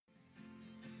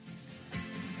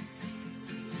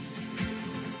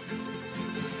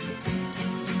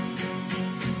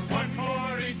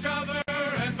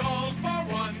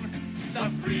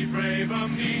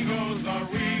amigos are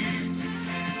we,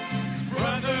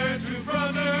 brother to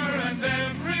brother and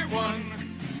everyone,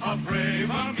 a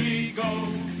brave amigo.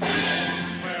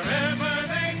 Wherever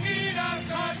they need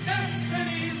us, our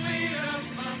destinies lead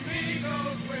us,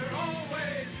 amigos, we're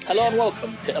always... Hello and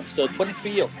welcome to episode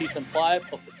 23 of season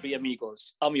 5 of The Three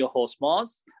Amigos. I'm your host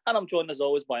Mars, and I'm joined as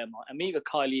always by my amiga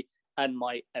Kylie and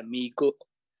my amigo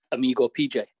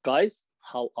PJ. Guys,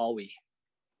 how are we?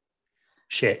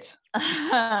 Shit.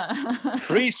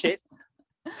 Free shit.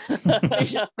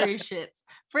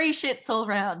 Free shits all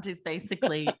round is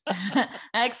basically,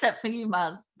 except for you,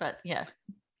 Mars. But yeah.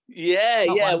 Yeah.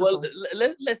 Wonderful.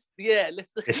 Well, let's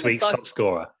This week's top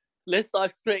scorer. Let's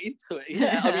dive straight into it.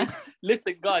 Yeah, I mean,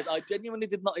 listen, guys, I genuinely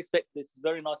did not expect this. It's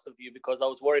very nice of you because I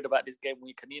was worried about this game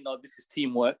week, and this is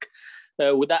teamwork.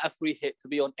 Without a free hit to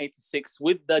be on 86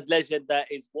 with the legend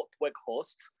that is what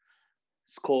Weghorst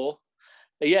score.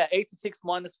 86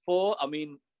 -4. I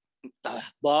mean,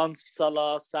 Barnes,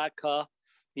 Salah, Saka,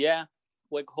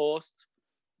 Weghorst,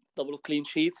 double clean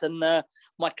sheets, and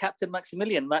my captain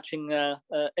Maximilian matching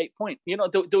 8 points.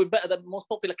 Doing better than most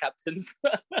popular captains.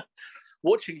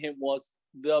 Watching him was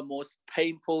the most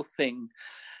painful thing.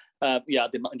 I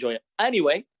did not enjoy it.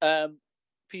 Anyway,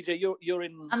 PJ, you're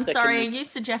in. I'm sorry, are you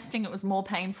suggesting it was more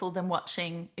painful than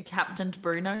watching a captained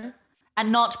Bruno?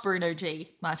 And not Bruno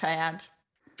G, might I add.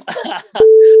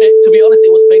 To be honest, it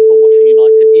was painful watching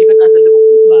United. Even as a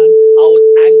Liverpool fan, I was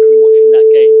angry watching that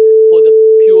game for the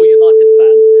pure United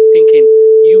fans, thinking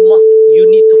you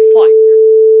need to fight.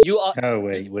 You are. Oh,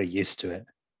 we're used to it.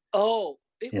 Oh,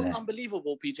 it was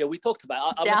unbelievable, PJ. We talked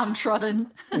about it.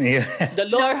 Downtrodden. Yeah.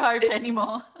 No hope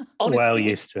anymore. Honestly, well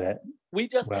used to it. We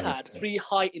just had 3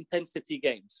 high intensity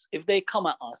games. If they come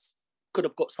at us, could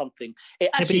have got something.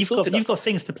 But you've got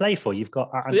things to play for. You've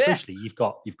got, crucially,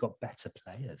 you've got better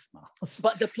players, Mars.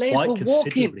 But the players were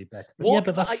walking.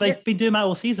 But they've been doing that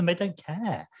all season. They don't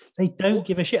care. They don't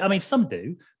give a shit. I mean, some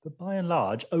do, but by and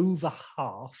large, over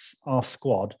half our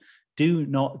squad do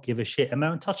not give a shit, and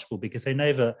they're untouchable because they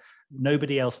know that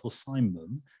nobody else will sign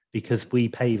them because we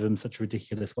pay them such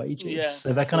ridiculous wages.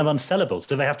 So they're kind of unsellable.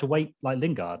 So they have to wait, like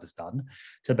Lingard has done,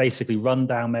 to basically run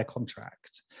down their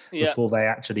contract before they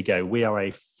actually go. We are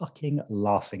a fucking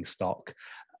laughing stock.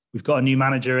 We've got a new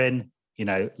manager in.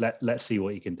 Let's see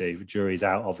what he can do. The jury's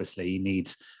out, obviously. He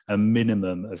needs a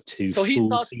minimum of 2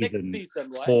 full seasons,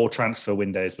 right? 4 transfer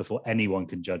windows before anyone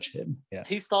can judge him. Yeah,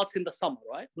 he starts in the summer,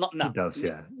 right? Not now. He does,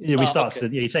 yeah.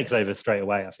 He takes over straight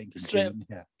away, I think, in June.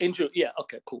 Yeah. In June, yeah.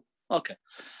 Okay, cool. Okay.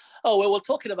 Oh, well, we're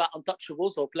talking about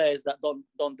untouchables or players that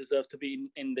don't deserve to be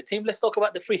in the team. Let's talk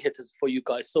about the free hitters for you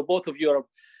guys. So both of you are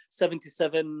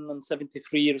 77 and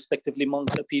 73, respectively, Monk,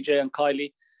 PJ and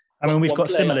Kylie. I mean, we've got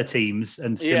similar teams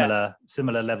and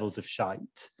similar levels of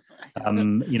shite.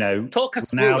 Talk us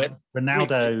through it.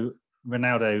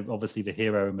 Ronaldo, obviously the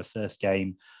hero in the first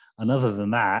game. And other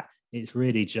than that, it's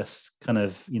really just kind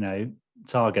of,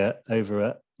 Target over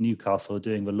at Newcastle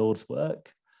doing the Lord's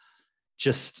work.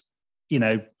 Just,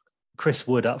 Chris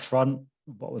Wood up front.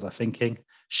 What was I thinking?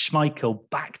 Schmeichel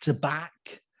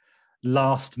back-to-back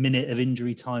last minute of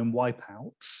injury time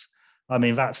wipeouts. I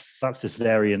mean, that's just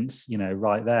variance,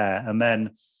 right there. And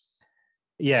then,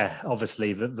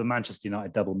 obviously the Manchester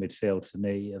United double midfield for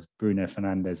me of Bruno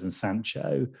Fernandes and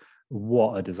Sancho.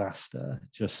 What a disaster.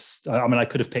 I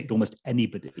could have picked almost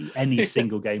anybody, any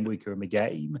single game weeker in the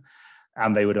game,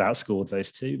 and they would have outscored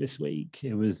those 2 this week.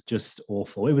 It was just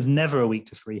awful. It was never a week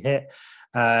to free hit,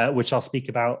 which I'll speak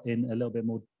about in a little bit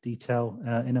more detail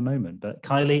in a moment. But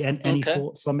Kylie, any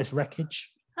thoughts on this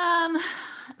wreckage?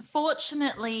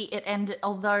 Fortunately, it ended,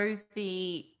 although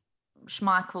the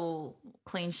Schmeichel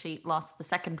clean sheet loss, the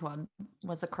second one,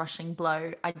 was a crushing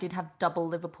blow. I did have double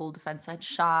Liverpool defence. I had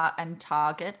Shah and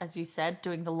Target, as you said,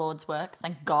 doing the Lord's work.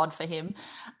 Thank God for him.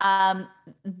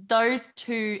 Those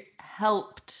 2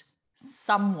 helped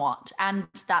somewhat, and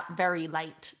that very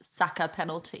late Saka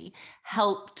penalty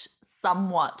helped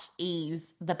somewhat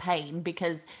ease the pain,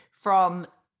 because from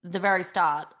the very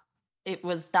start, it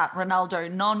was that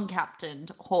Ronaldo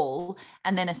non-captained haul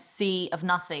and then a sea of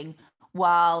nothing,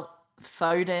 while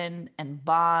Foden and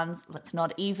Barnes, let's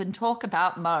not even talk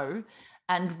about Mo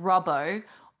and Robbo,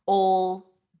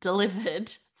 all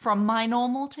delivered from my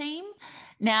normal team.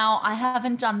 Now, I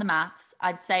haven't done the maths.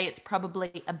 I'd say it's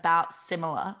probably about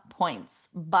similar points,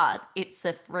 but it's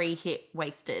a free hit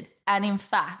wasted. And in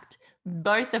fact,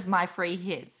 both of my free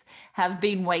hits have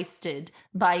been wasted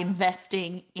by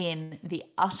investing in the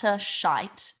utter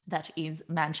shite that is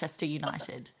Manchester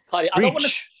United. Kylie, I don't want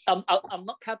to. I'm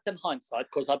not Captain Hindsight,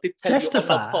 because I did tell you on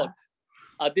the pod.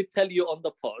 I did tell you on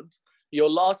the pod. Your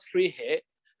last free hit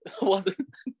wasn't.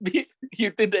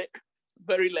 You did it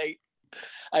very late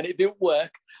and it didn't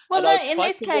work. Well, And no, I in tried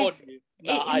this to case, warn you.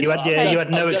 No, it- I in You know, had, this yeah, you case-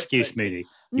 had no I'm just excuse, messing. Moody.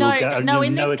 No, You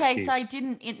in no this case, I excuse.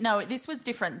 didn't. No, this was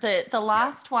different. The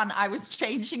last one, I was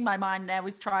changing my mind. And I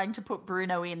was trying to put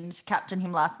Bruno in to captain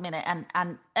him last minute,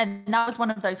 and that was one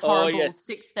of those Oh, horrible yes.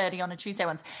 6:30 on a Tuesday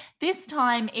ones. This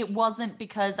time, it wasn't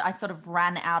because I sort of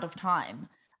ran out of time.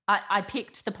 I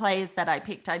picked the players that I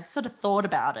picked. I'd sort of thought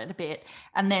about it a bit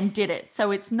and then did it.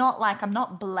 So it's not like I'm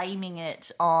not blaming it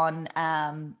on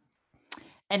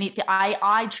anything.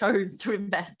 I chose to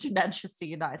invest in Manchester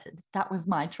United. That was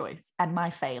my choice and my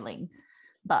failing.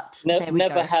 But there we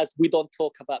Never go. has. We don't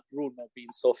talk about Bruno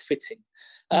being so fitting.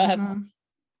 Mhm.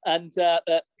 And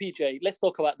PJ, let's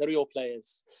talk about the real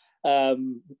players.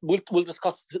 We'll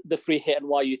discuss the free hit and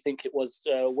why you think it was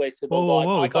wasted.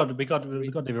 Whoa, we got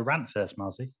to do a rant first,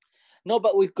 Marzi. No,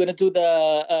 but we're going to do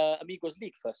the Amigos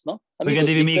League first, no? We're going to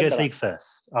do the Amigos then League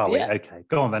first. Are we? Yeah. Okay,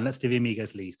 go on then. Let's do the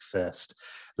Amigos League first.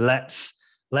 Let's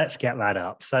get that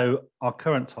up. So our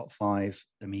current top 5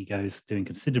 Amigos doing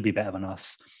considerably better than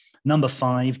us. Number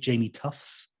 5, Jamie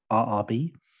Tufts,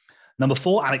 RRB. Number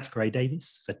 4, Alex Gray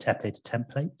Davis for Tepid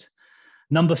Template.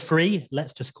 Number 3,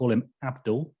 let's just call him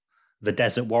Abdul, the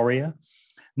Desert Warrior.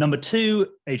 Number 2,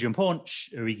 Adrian Paunch,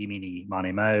 Origi Mini,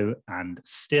 Mane Mo, and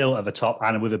still at the top,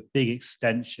 and with a big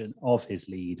extension of his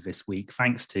lead this week,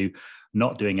 thanks to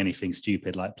not doing anything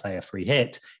stupid like play a free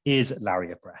hit, is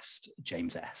Larry Abreast,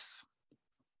 James S.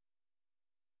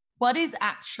 What is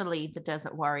actually the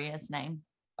Desert Warrior's name?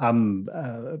 I'm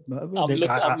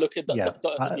looking.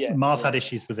 Mars had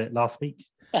issues with it last week.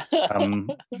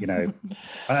 You know,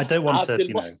 I don't want to. Abdel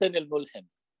You know, Mohsen Al Mulhim.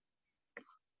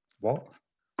 what?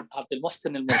 Abdel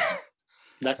Mohsen Al Mulhim.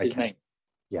 That's his Okay. name.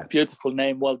 Yeah. Beautiful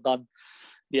name. Well done.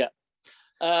 Yeah.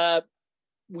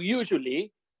 We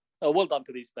usually, well done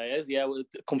to these players. Yeah, we're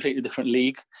a completely different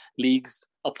leagues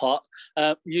apart.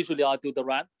 Usually I do the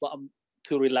rant, but I'm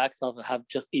too relaxed. I have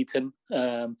just eaten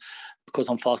because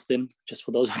I'm fasting, just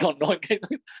for those who don't know,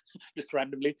 just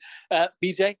randomly.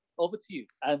 BJ, over to you.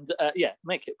 And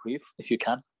make it brief if you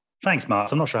can. Thanks,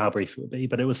 Mark. I'm not sure how brief it would be,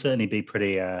 but it will certainly be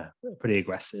pretty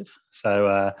aggressive.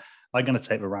 So I'm going to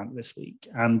take the rant this week.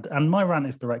 And my rant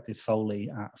is directed solely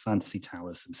at Fantasy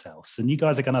Towers themselves. And you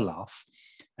guys are going to laugh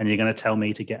and you're going to tell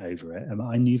me to get over it. And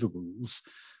I knew the rules,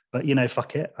 but, you know,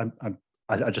 fuck it.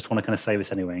 I just want to kind of say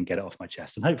this anyway and get it off my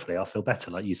chest. And hopefully I'll feel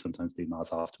better like you sometimes do, Mars,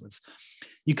 afterwards.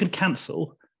 You can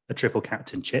cancel a triple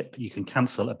captain chip. You can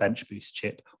cancel a bench boost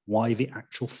chip. Why the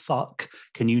actual fuck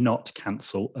can you not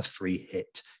cancel a free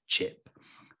hit chip?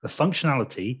 The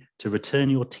functionality to return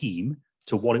your team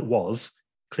to what it was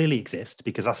clearly exists,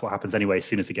 because that's what happens anyway as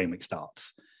soon as the game week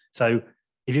starts. So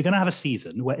if you're going to have a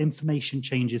season where information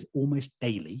changes almost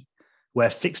daily, where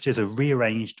fixtures are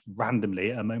rearranged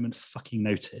randomly at a moment's fucking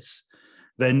notice,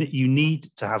 then you need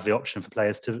to have the option for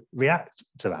players to react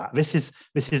to that. This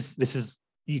is,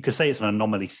 you could say it's an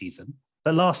anomaly season,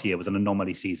 but last year was an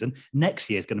anomaly season. Next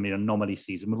year is going to be an anomaly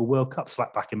season with a World Cup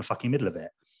slap back in the fucking middle of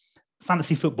it.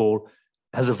 Fantasy football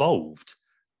has evolved.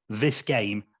 This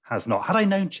game has not. Had I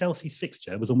known Chelsea's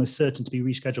fixture was almost certain to be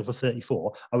rescheduled for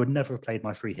 34, I would never have played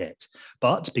my free hit.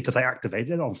 But because I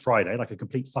activated it on Friday like a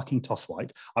complete fucking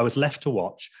tosswipe, I was left to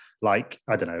watch like,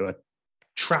 I don't know, a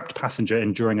trapped passenger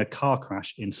enduring a car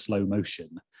crash in slow motion.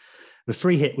 The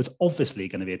free hit was obviously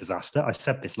going to be a disaster. I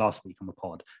said this last week on the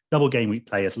pod. Double game week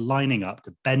players lining up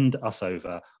to bend us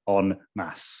over en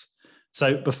masse.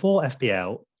 So before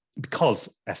FPL, because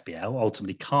FPL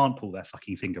ultimately can't pull their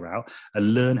fucking finger out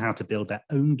and learn how to build their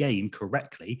own game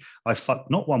correctly, I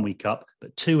fucked not 1 week up,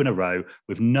 but 2 in a row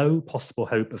with no possible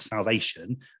hope of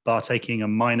salvation, bar taking a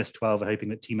 -12 and hoping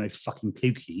that Timo fucking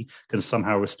Pukki can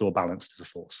somehow restore balance to the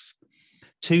force.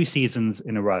 2 seasons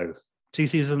in a row,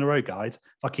 guys,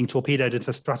 fucking torpedoed into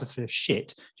the stratosphere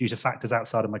shit due to factors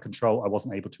outside of my control I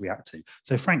wasn't able to react to.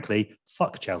 So frankly,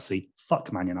 fuck Chelsea,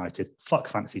 fuck Man United, fuck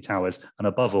Fantasy Towers, and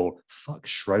above all, fuck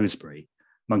Shrewsbury.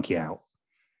 Monkey out.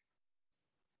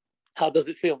 How does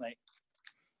it feel, mate?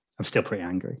 I'm still pretty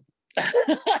angry.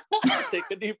 Take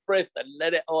a deep breath and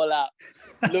let it all out.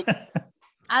 Look,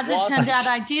 As it turned out,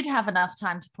 I did have enough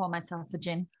time to pour myself a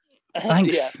gin.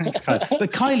 Thanks, Yeah. thanks, Kylie.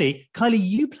 But Kylie,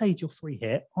 you played your free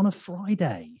hit on a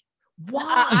Friday.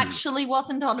 Why? Actually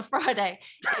wasn't on a Friday.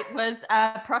 It was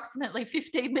approximately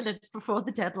 15 minutes before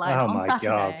the deadline Oh on my Saturday.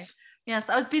 God. Yes,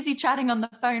 I was busy chatting on the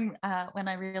phone when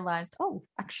I realized,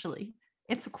 actually,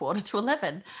 it's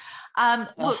 11:15.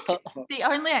 Look, the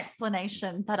only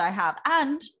explanation that I have,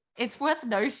 and it's worth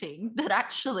noting that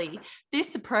actually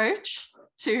this approach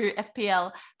to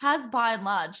FPL has by and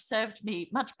large served me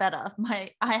much better.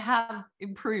 I have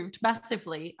improved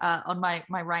massively on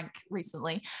my rank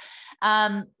recently.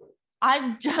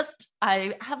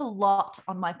 I have a lot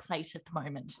on my plate at the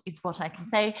moment, is what I can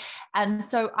say. And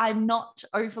so I'm not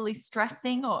overly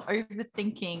stressing or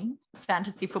overthinking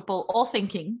fantasy football, or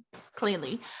thinking,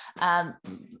 clearly,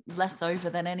 less over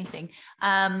than anything.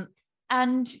 And,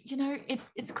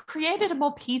 it's created a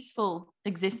more peaceful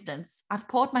existence. I've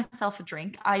poured myself a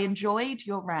drink. I enjoyed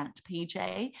your rant,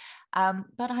 PJ,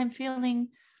 but I'm feeling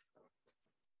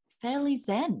fairly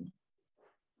zen.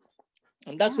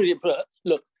 And that's really,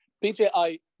 look, PJ,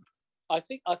 I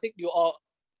think you are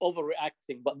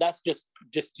overreacting, but that's just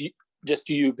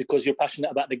you because you're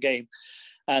passionate about the game.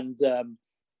 And the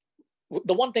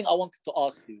one thing I wanted to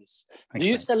ask you is, do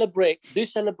you celebrate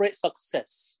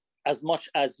success as much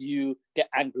as you get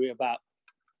angry about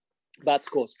bad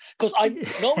scores? Because I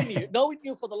knowing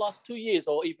you for the last 2 years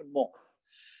or even more,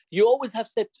 you always have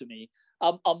said to me,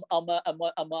 I'm a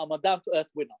down to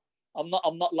earth winner. I'm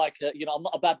not like I'm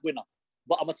not a bad winner,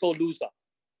 but I'm a sore loser.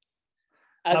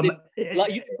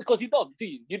 Because you don't, do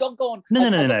you? You don't go on. No.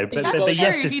 That's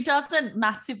true. He doesn't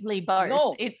massively boast.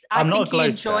 No. I think he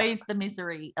enjoys the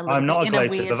misery a little I'm not bit, a gloater,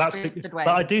 in a weird, but that's twisted way.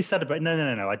 But I do celebrate.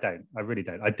 No, I don't. I really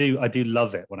don't. I do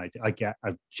love it when I get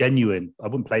a genuine. I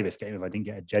wouldn't play this game if I didn't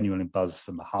get a genuine buzz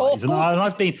from the highs. And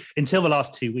I've been, until the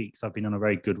last 2 weeks, I've been on a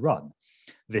very good run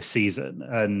this season.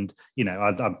 And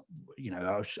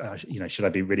should I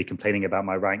be really complaining about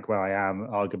my rank where I am?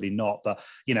 Arguably not. But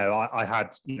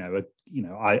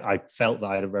I felt that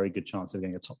I had a very good chance of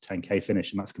getting a top 10k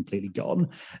finish, and that's completely gone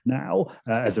now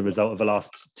as a result of the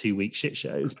last 2 week shit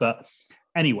shows. But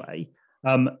anyway,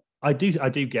 I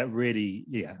do get really,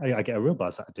 I get a real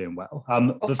buzz out of doing well.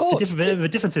 The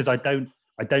difference is I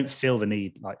don't feel the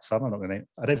need, like some, I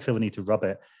don't feel the need to rub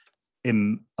it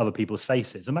in other people's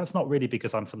faces. And that's not really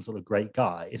because I'm some sort of great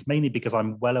guy. It's mainly because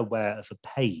I'm well aware of the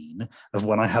pain of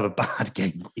when I have a bad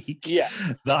game week. Yeah.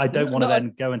 That I don't want to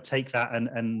then go and take that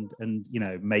and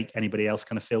make anybody else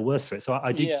kind of feel worse for it. So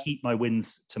I do keep my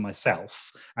wins to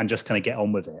myself and just kind of get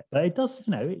on with it. But it does,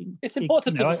 it's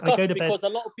important to discuss, because a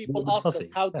lot of people ask us,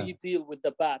 how do you deal with the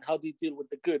bad? How do you deal with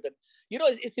the good? And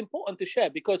it's important to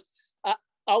share, because I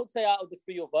would say out of the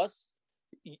three of us,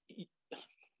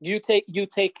 you take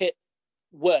it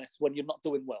worse when you're not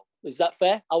doing well. Is that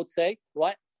fair? I would say,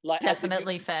 right? Like,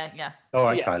 definitely fair, yeah. All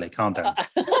right, Kylie, calm down.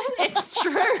 It's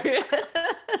true.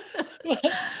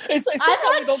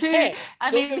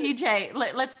 PJ,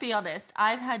 let's be honest.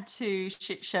 I've had 2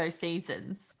 shit show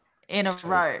seasons in a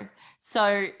row.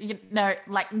 So,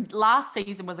 like last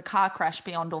season was a car crash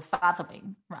beyond all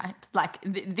fathoming, right? Like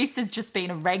this has just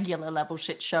been a regular level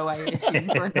shit show, I assume,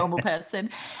 for a normal person.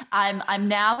 I'm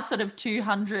now sort of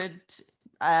 200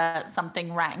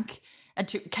 something rank, and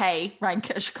 2K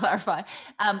rank, I should clarify,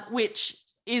 which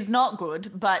is not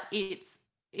good, but it's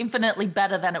infinitely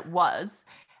better than it was.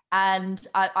 And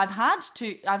I've had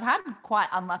quite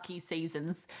unlucky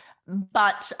seasons,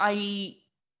 but I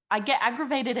get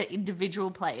aggravated at individual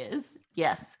players,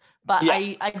 yes, but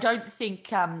I don't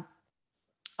think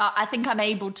I think I'm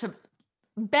able to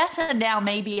better now,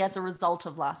 maybe as a result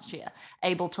of last year,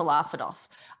 able to laugh it off.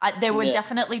 There were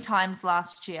definitely times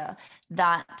last year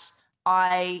that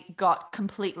I got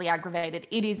completely aggravated.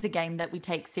 It is a game that we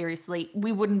take seriously.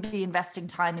 We wouldn't be investing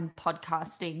time in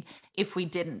podcasting if we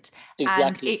didn't. Exactly.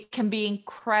 And it can be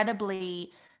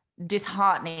incredibly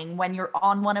disheartening when you're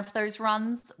on one of those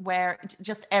runs where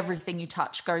just everything you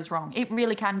touch goes wrong. It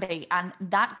really can be. And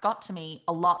that got to me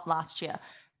a lot last year.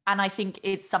 And I think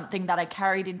it's something that I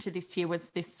carried into this year, was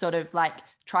this sort of like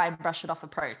try and brush it off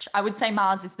approach. I would say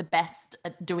Mars is the best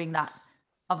at doing that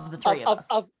of the three of us.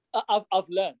 I've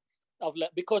learned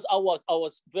because I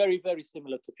was very, very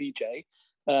similar to PJ.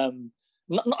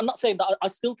 Not saying that I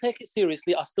still take it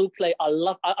seriously. I still play.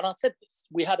 And I said this.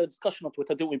 We had a discussion on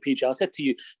Twitter, didn't we, PJ? I said to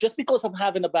you, just because I'm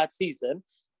having a bad season,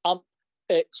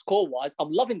 score-wise,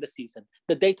 I'm loving the season.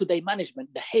 The day-to-day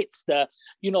management, the hits, the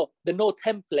no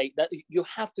template, that you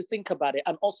have to think about it,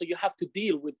 and also you have to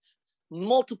deal with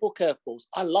multiple curveballs.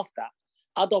 I love that.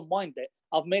 I don't mind it.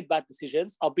 I've made bad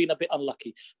decisions. I've been a bit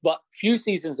unlucky. But a few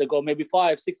seasons ago, maybe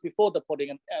 5, 6 before the podding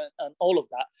and all of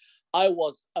that, I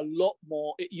was a lot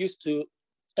more. It used to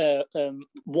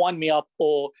wind me up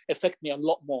or affect me a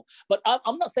lot more. But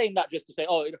I'm not saying that just to say,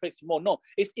 oh, it affects you more. No,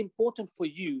 it's important for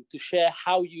you to share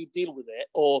how you deal with it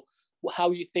or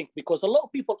how you think, because a lot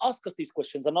of people ask us these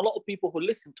questions, and a lot of people who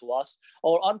listen to us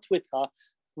or on Twitter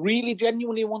really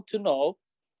genuinely want to know,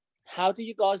 how do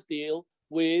you guys deal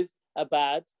with a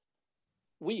bad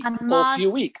week or a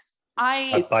few weeks?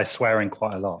 By swearing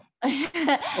quite a lot.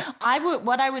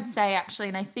 What I would say, actually,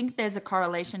 and I think there's a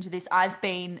correlation to this, I've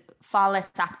been far less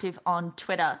active on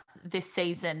Twitter this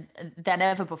season than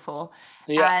ever before.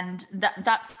 Yeah. And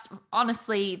that's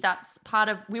honestly, that's part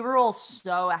of, we were all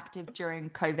so active during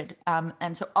COVID.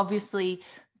 And so obviously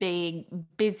being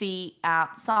busy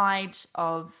outside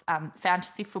of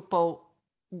fantasy football,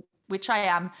 which I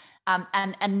am,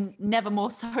 and never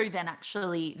more so than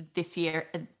actually this year,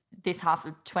 this half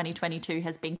of 2022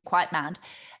 has been quite mad.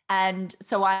 And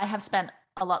so I have spent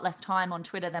a lot less time on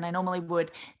Twitter than I normally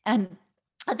would. And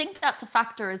I think that's a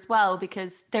factor as well,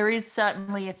 because there is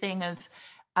certainly a thing of,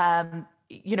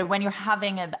 when you're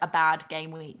having a bad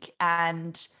game week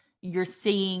and you're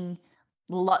seeing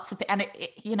lots of, and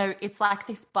it's like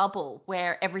this bubble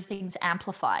where everything's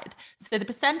amplified. So the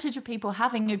percentage of people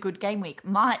having a good game week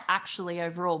might actually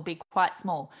overall be quite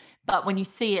small. But when you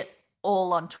see it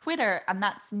all on Twitter, and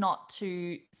that's not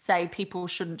to say people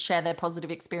shouldn't share their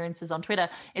positive experiences on Twitter,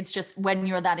 it's just when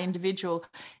you're that individual,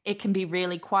 it can be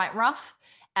really quite rough.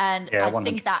 And I 100%.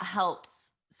 think that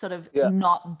helps sort of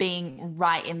not being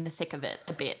right in the thick of it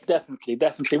a bit. Definitely.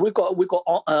 We got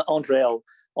Andre L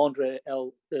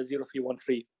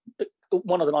 0313,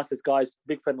 one of the nicest guys,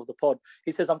 big friend of the pod.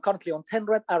 He says, I'm currently on 10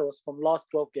 red arrows from last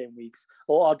 12 game weeks,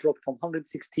 or I dropped from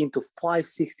 116 to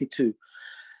 562.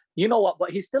 You know what?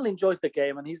 But he still enjoys the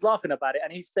game and he's laughing about it.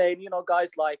 And he's saying,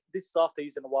 guys, like, this is after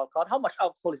using the wild card. How much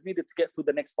alcohol is needed to get through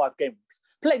the next 5 game weeks?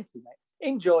 Plenty, mate.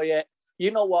 Enjoy it.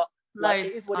 You know what? Loads,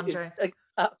 it is what Andre. it is.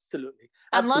 Absolutely.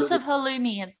 And lots of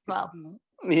halloumi as well.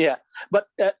 Yeah. But,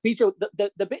 Pijo,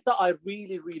 the bit that I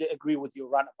really, really agree with your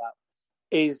rant about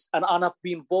is, and I've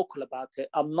been vocal about it,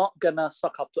 I'm not going to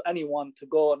suck up to anyone to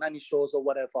go on any shows or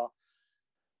whatever.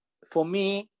 For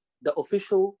me, the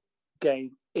official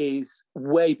game is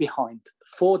way behind.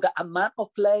 For the amount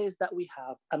of players that we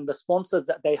have and the sponsors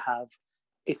that they have,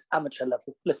 it's amateur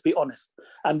level, let's be honest.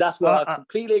 And that's where I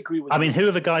completely agree with you. I mean, who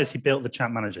are the guys who built the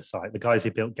Champ Manager site? The guys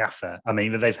who built Gaffer? I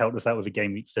mean, they've helped us out with a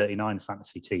Game Week 39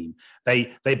 fantasy team.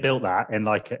 They built that in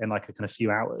like a kind of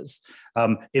few hours.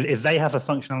 If they have a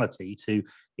functionality to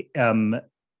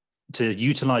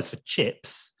utilize for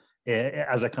chips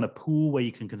as a kind of pool where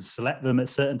you can select them at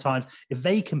certain times, if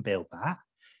they can build that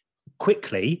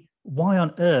quickly, why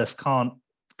on earth can't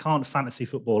fantasy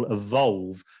football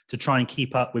evolve to try and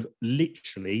keep up with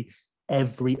literally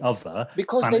every other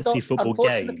fantasy football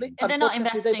game? They're not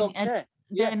investing.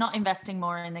 They're not investing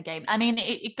more in the game. I mean,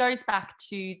 it goes back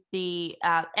to the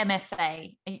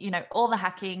MFA. All the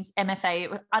hackings.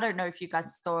 MFA. I don't know if you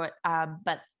guys saw it,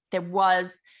 but there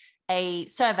was a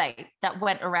survey that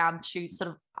went around to sort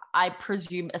of, I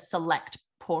presume, a select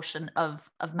portion of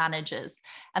managers,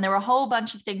 and there were a whole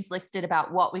bunch of things listed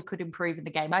about what we could improve in the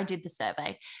game. I did the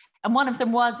survey, and one of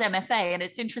them was MFA, and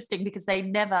it's interesting because they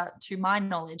never, to my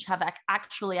knowledge, have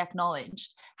actually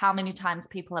acknowledged how many times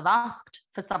people have asked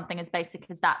for something as basic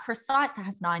as that for a site that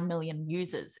has 9 million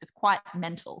users. It's quite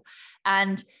mental.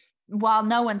 And while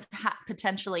no one's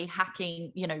potentially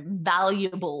hacking,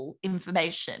 valuable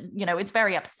information, it's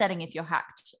very upsetting if you're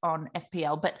hacked on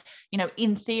FPL. But,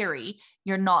 in theory,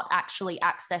 you're not actually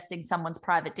accessing someone's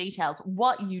private details.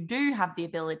 What you do have the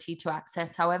ability to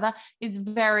access, however, is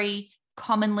very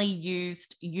commonly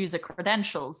used user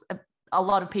credentials. A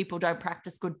lot of people don't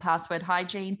practice good password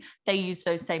hygiene. They use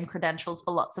those same credentials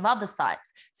for lots of other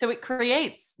sites. So it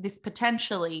creates this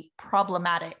potentially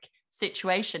problematic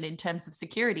situation in terms of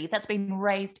security that's been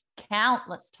raised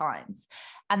countless times,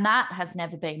 and that has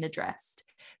never been addressed.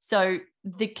 So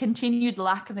the continued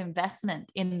lack of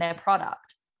investment in their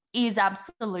product is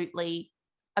absolutely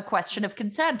a question of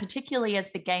concern, particularly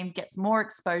as the game gets more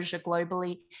exposure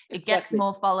globally. It gets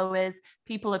more followers.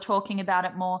 People are talking about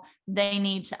it more. They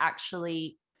need to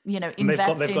actually,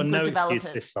 invest they've got in no good developers.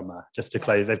 Excuse this summer, just to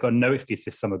close. They've got no excuse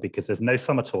this summer because there's no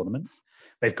summer tournament.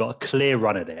 They've got a clear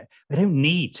run at it. They don't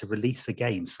need to release the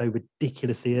game so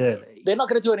ridiculously early. They're not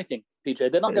going to do anything,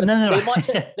 PJ. They're not going to. No.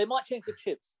 They might change the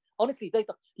chips. Honestly, they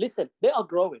are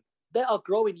growing. They are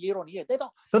growing year on year.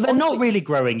 But they're not really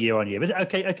growing year on year.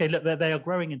 Okay. Look, they are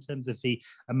growing in terms of the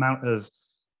amount of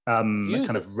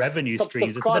kind of revenue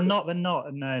streams. They're not. No.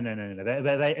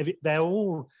 They're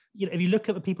all. If you look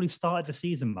at the people who started the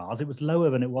season, Mars, it was lower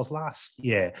than it was last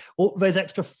year. Or there's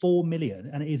extra 4 million,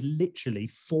 and it is literally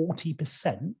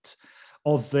 40%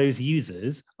 of those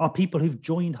users are people who've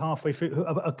joined halfway through, who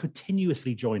are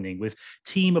continuously joining with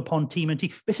team upon team and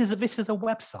team. This is a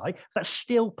website that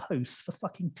still posts for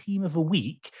fucking team of the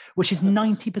week, which is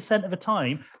 90% of the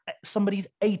time somebody's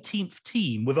 18th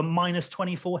team with a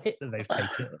 -24 hit that they've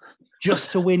taken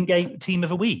just to win team of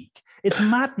the week. It's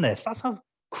madness. That's how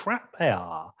crap they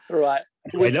are. Right.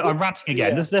 Anyway, I'm ranting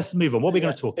again. Yeah. Let's move on. What are we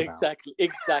going to talk about?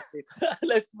 Exactly.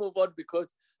 Let's move on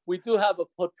because we do have a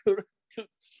pod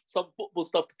some football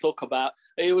stuff to talk about.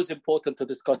 It was important to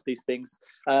discuss these things,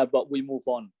 but we move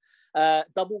on.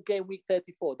 Double game week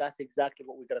 34. That's exactly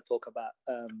what we're going to talk about,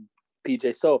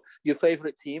 PJ. So your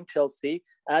favourite team, Chelsea,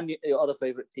 and your other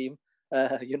favourite team,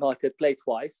 United, play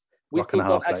twice. We still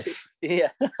don't actually,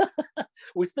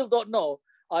 we still don't know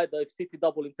either if City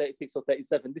double in 36 or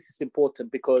 37. This is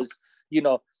important because,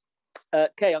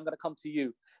 Kay, I'm going to come to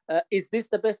you. Is this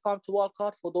the best time to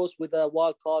wildcard for those with a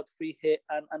wildcard, free hit,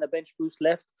 and a bench boost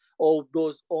left, or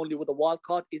those only with a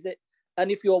wildcard? Is it? And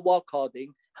if you're wildcarding,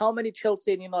 how many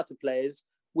Chelsea and United players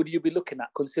would you be looking at,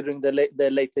 considering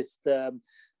their latest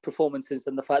performances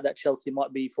and the fact that Chelsea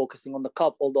might be focusing on the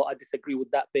cup? Although I disagree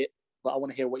with that bit, but I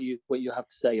want to hear what you have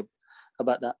to say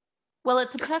about that. Well,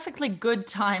 it's a perfectly good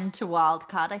time to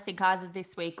wildcard, I think, either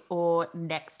this week or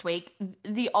next week.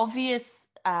 The obvious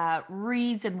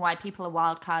reason why people are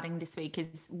wildcarding this week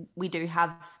is we do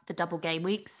have the double game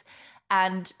weeks.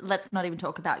 And let's not even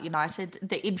talk about United.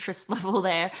 The interest level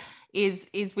there is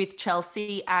with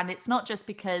Chelsea. And it's not just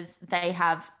because they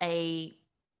have a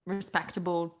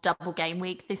respectable double game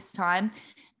week this time,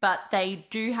 but they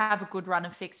do have a good run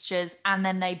of fixtures, and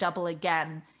then they double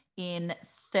again in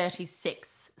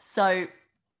 36. So,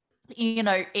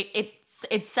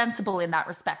 it's sensible in that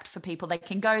respect for people. They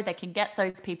can get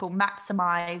those people,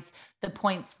 maximize the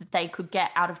points that they could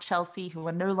get out of Chelsea, who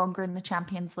are no longer in the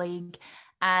Champions League,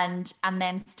 and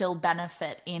then still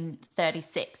benefit in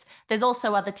 36. There's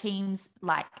also other teams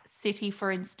like City,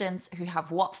 for instance, who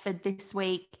have Watford this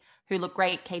week, who look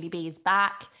great. KDB is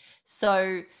back.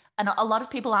 So, and a lot of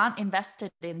people aren't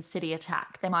invested in City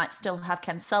attack. They might still have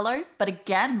Cancelo, but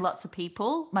again, lots of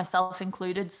people, myself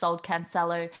included, sold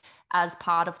Cancelo as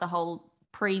part of the whole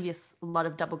previous lot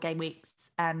of double game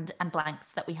weeks and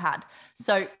blanks that we had.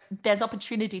 So there's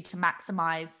opportunity to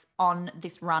maximize on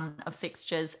this run of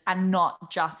fixtures and not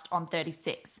just on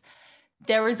 36.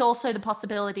 There is also the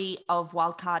possibility of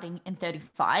wildcarding in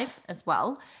 35 as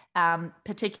well,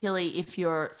 particularly if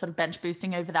you're sort of bench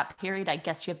boosting over that period. I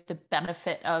guess you have the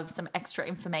benefit of some extra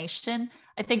information.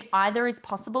 I think either is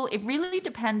possible. It really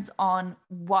depends on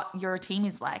what your team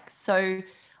is like. So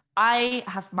I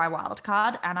have my wild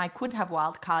card, and I could have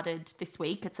wild carded this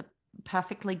week. It's a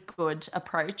perfectly good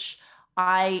approach.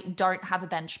 I don't have a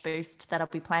bench boost that I'll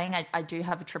be playing. I do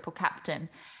have a triple captain.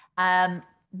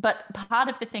 But part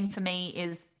of the thing for me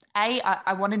is,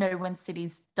 I want to know when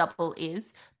City's double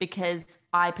is, because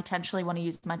I potentially want to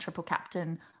use my triple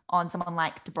captain on someone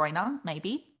like De Bruyne,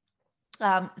 maybe.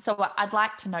 So I'd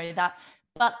like to know that.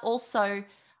 But also,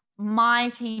 my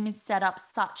team is set up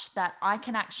such that I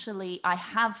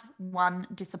have one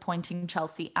disappointing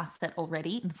Chelsea asset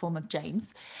already in the form of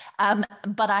James,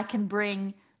 but I can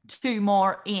bring two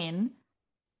more in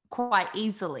quite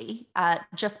easily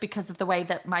just because of the way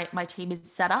that my team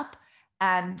is set up.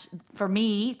 And for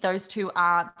me, those two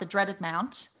are the dreaded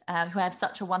Mount, who have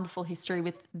such a wonderful history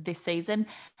with this season,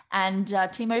 and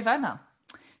Timo Werner,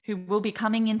 who will be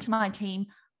coming into my team.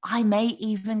 I may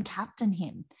even captain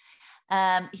him.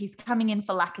 He's coming in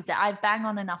for Lacazette. I've bang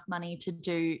on enough money to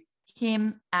do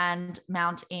him and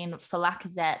Mount in for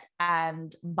Lacazette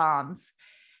and Barnes,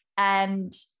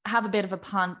 and have a bit of a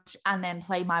punt and then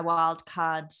play my wild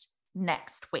card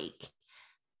next week.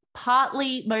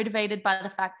 Partly motivated by the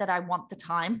fact that I want the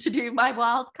time to do my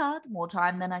wild card, more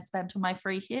time than I spent on my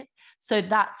free hit. So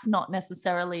that's not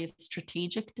necessarily a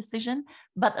strategic decision.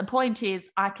 But the point is,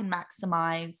 I can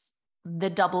maximize the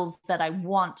doubles that I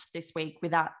want this week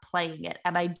without playing it.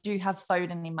 And I do have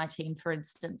Foden in my team, for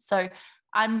instance. So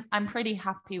I'm pretty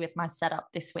happy with my setup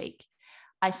this week.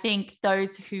 I think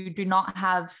those who do not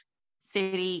have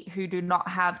City, who do not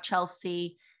have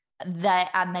Chelsea,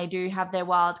 they do have their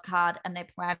wild card and they're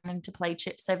planning to play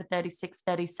chips over 36,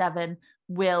 37,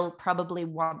 will probably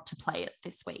want to play it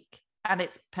this week. And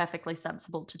it's perfectly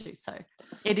sensible to do so.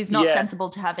 It is not sensible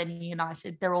to have any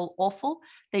United. They're all awful.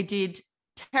 They did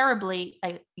terribly,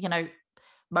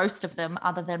 most of them,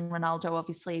 other than Ronaldo,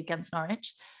 obviously, against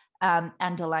Norwich and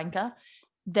Elanga.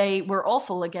 They were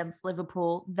awful against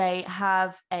Liverpool. They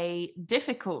have a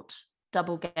difficult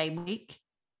double game week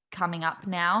coming up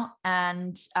now,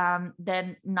 and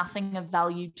then nothing of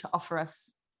value to offer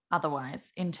us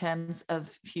otherwise in terms of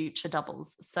future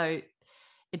doubles. So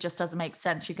it just doesn't make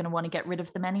sense. You're going to want to get rid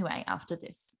of them anyway after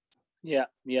this. Yeah.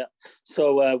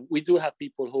 So we do have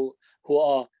people who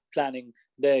are planning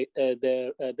their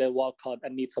wild card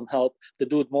and need some help. The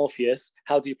dude Morpheus,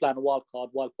 how do you plan a wild card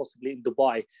while possibly in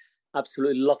Dubai?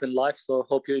 Absolutely loving life. So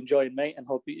hope you're enjoying, mate, and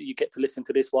hope you get to listen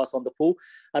to this whilst on the pool.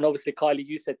 And obviously, Kylie,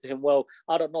 you said to him, well,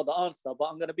 I don't know the answer, but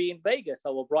I'm going to be in Vegas. I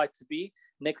will bright to be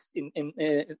next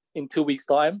in 2 weeks'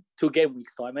 time, 2 game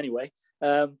weeks' time anyway.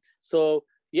 So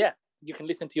yeah, you can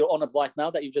listen to your own advice now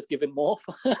that you've just given Morph.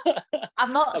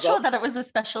 I'm not sure that it was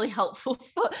especially helpful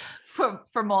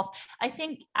for Morph. I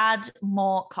think add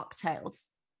more cocktails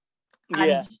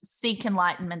and seek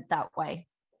enlightenment that way.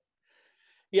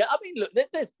 Yeah, I mean, look,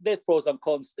 there's pros and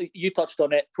cons. You touched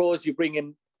on it. Pros, you bring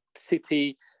in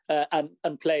City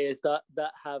and players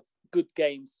that have good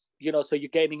games, so you're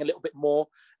gaining a little bit more.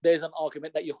 There's an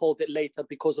argument that you hold it later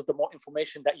because of the more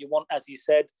information that you want, as you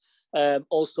said.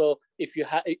 Also, if you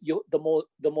have the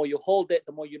more you hold it,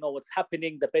 the more you know what's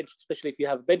happening. The bench, especially if you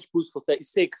have a bench boost for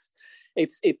 36,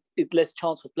 it's less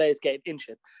chance of players getting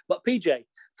injured. But PJ,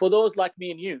 for those like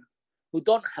me and you who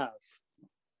don't have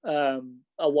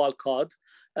a wild card,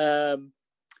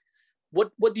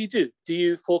 what do you do? Do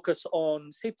you focus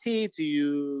on City? Do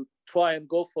you try and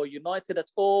go for United at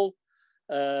all?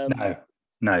 No.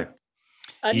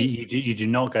 You do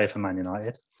not go for Man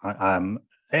United.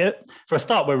 For a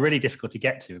start, we're really difficult to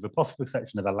get to, with a possible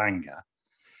exception of Elanga,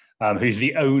 who's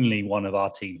the only one of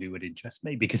our team who would interest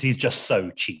me because he's just so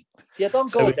cheap. Yeah,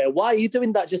 don't go there. Why are you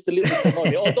doing that just a little bit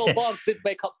annoying? Although Barnes did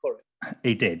make up for it.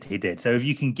 He did. So if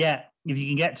you can get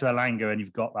to Elanga and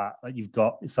you've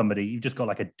got somebody, you've just got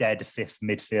like a dead fifth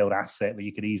midfield asset where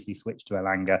you could easily switch to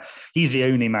Elanga. He's the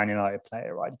only Man United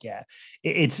player I'd get.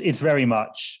 It's very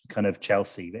much kind of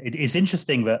Chelsea. It's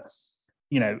interesting that,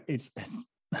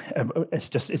 it's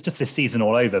just this season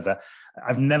all over, but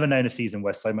I've never known a season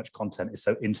where so much content is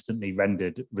so instantly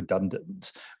rendered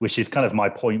redundant, which is kind of my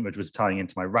point, which was tying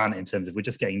into my rant in terms of we're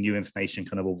just getting new information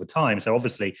kind of all the time. So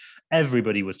obviously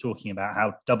everybody was talking about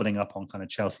how doubling up on kind of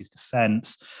Chelsea's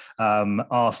defense,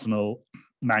 Arsenal,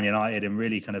 Man United, and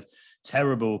really kind of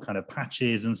terrible kind of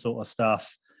patches and sort of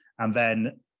stuff. And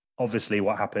then obviously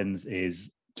what happens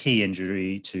is key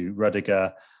injury to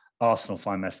Rudiger. Arsenal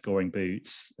find their scoring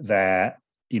boots. They're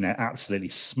absolutely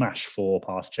smash 4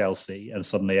 past Chelsea, and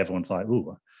suddenly everyone's like,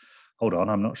 "Ooh, hold on,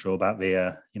 I'm not sure about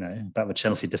the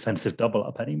Chelsea defensive double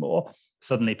up anymore."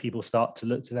 Suddenly, people start to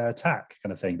look to their attack,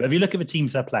 kind of thing. But if you look at the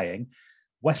teams they're playing,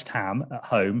 West Ham at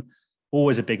home,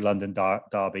 always a big London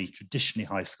derby, traditionally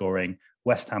high scoring.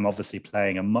 West Ham obviously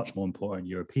playing a much more important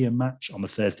European match on the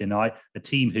Thursday night. A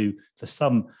team who, for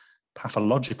some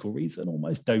pathological reason,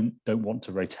 almost don't want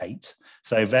to rotate,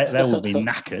 so they will be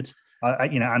knackered.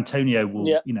 Antonio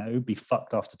will, be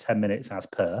fucked after 10 minutes as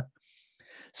per.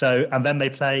 So, and then they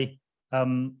play,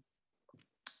 then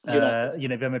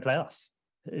they play us,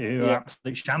 who are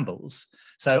absolute shambles.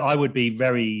 So I would be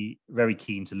very, very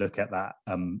keen to look at that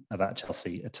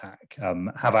Chelsea attack.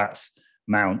 Havertz,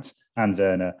 Mount, and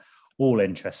Werner all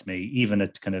interest me. Even a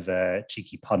kind of a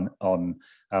cheeky punt on,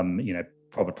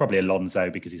 probably Alonso,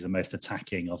 because he's the most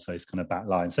attacking of those kind of back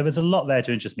lines. So there's a lot there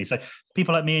to interest me. So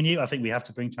people like me and you, I think we have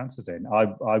to bring chances in.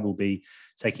 I will be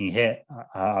taking a hit.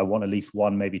 I want at least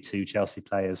 1, maybe 2 Chelsea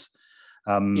players.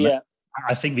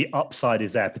 I think the upside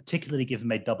is there, particularly given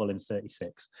they double in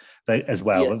 36 as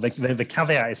well. Yes. The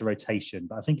caveat is rotation,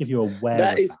 but I think if you're aware of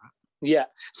that. Yeah.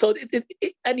 So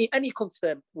any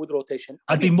concern with rotation?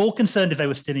 I'd be more concerned if they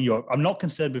were still in Europe. I'm not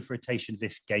concerned with rotation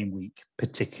this game week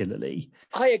particularly.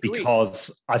 I agree. Because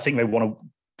I think they want to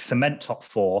cement top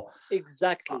 4.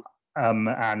 Exactly. And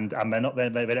they're not. They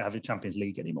don't have the Champions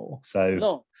League anymore. So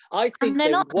no, I think they're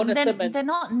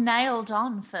not nailed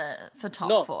on for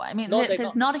top 4. I mean,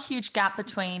 there's not a huge gap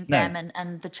between them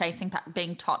and the chasing pack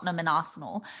being Tottenham and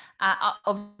Arsenal.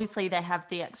 Obviously, they have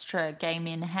the extra game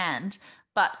in hand.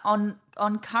 But on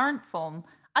current form,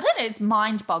 I don't know, it's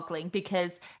mind-boggling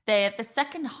because they're the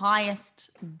second highest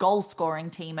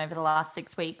goal-scoring team over the last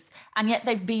 6 weeks, and yet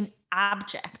they've been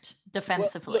abject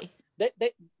defensively. Well,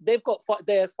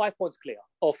 they're 5 points clear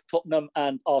of Tottenham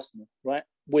and Arsenal, right?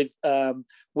 With a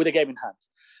game in hand.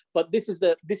 But this is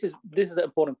the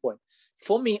important point.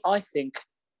 For me, I think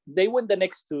they win the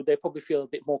next 2, they probably feel a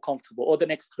bit more comfortable, or the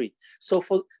next 3. So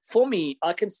for me,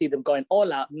 I can see them going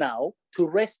all out now to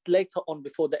rest later on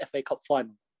before the FA Cup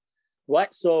final,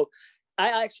 right? So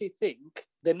I actually think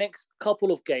the next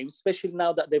couple of games, especially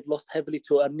now that they've lost heavily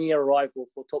to a near rival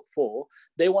for top 4,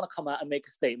 they want to come out and make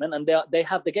a statement, and they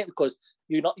have the game because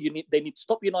they need to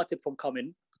stop United from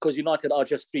coming, because United are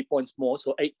just 3 points more,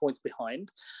 so 8 points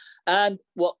behind. And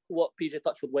what PJ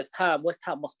touched with West Ham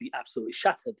must be absolutely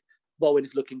shattered. Bowen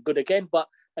is looking good again, but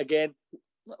again,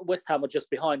 West Ham are just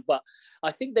behind. But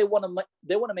I think they want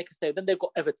to make a statement. Then they've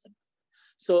got Everton.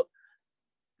 So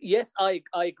yes, I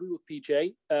agree with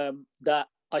PJ that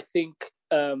I think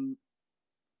the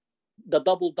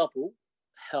double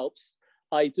helps.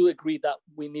 I do agree that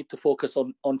we need to focus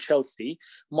on Chelsea.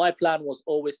 My plan was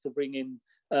always to bring in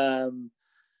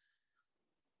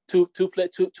two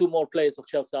more players of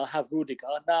Chelsea. I have Rudiger.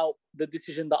 Now the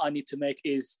decision that I need to make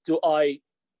is, do I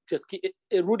just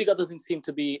Rudiger doesn't seem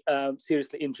to be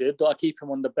seriously injured. Do I keep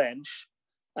him on the bench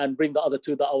and bring the other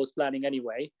two that I was planning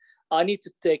anyway? I need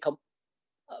to take a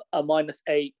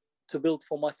 -8 to build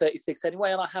for my 36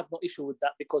 anyway, and I have no issue with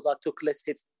that because I took less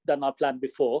hits than I planned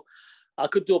before. I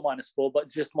could do a -4, but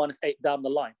just -8 down the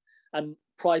line, and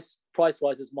price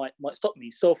rises might stop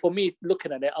me. So for me,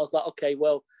 looking at it, I was like, okay,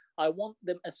 well, I want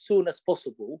them as soon as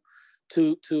possible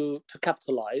to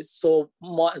capitalize, so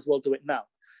might as well do it now.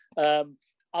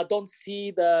 I don't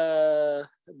see the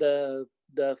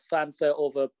fanfare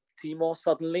over Timo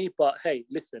suddenly, but hey,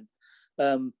 listen,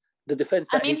 the defense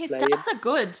that his playing, stats are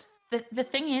good. The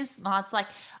thing is, Mars, like,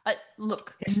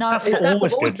 look, His no, stats his are stats always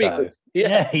have always good, been though. good.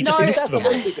 Yeah, he No, just His missed stats them have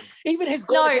all. always been good. Even his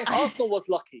goal No, against Arsenal was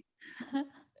lucky.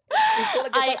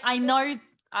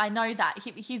 I know that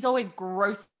he's always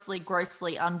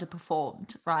grossly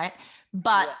underperformed, right?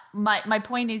 But my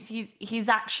point is he's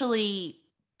actually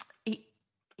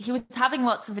he was having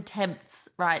lots of attempts,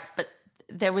 right? But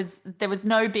there was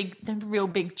no real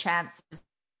big chances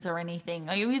or anything.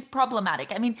 He was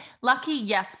problematic. I mean, lucky,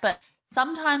 yes, but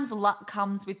sometimes luck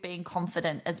comes with being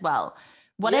confident as well.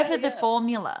 Whatever the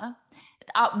formula,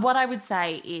 what I would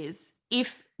say is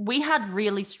if we had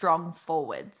really strong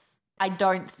forwards, I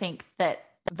don't think that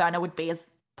Werner would be as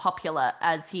popular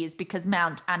as he is because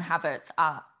Mount and Havertz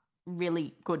are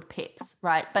really good picks,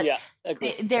 right? But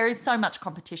there is so much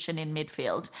competition in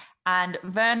midfield, and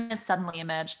Werner suddenly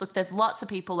emerged. Look, there's lots of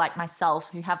people like myself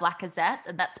who have Lacazette,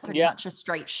 and that's pretty much a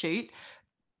straight shoot.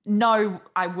 No,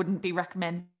 I wouldn't be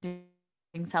recommending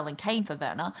selling Kane for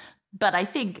Werner, but I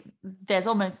think there's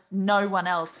almost no one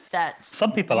else that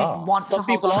some people are. Want some to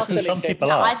people hold are on to. Some people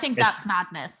are. I think that's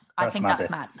madness. I think that's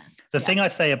madness. The thing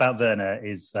I'd say about Werner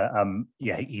is that,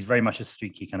 he's very much a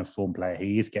streaky kind of form player.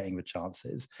 He is getting the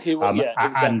chances. Exactly.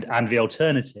 And the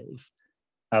alternative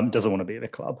doesn't want to be at the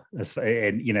club. In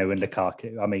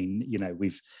Lukaku. I mean,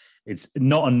 it's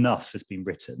not enough has been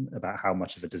written about how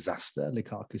much of a disaster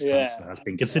Lukaku's transfer has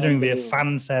been, considering the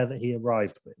fanfare that he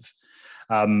arrived with.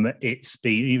 It's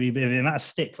been the amount of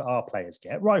stick that our players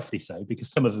get, rightfully so, because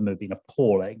some of them have been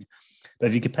appalling. But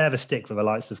if you compare the stick with the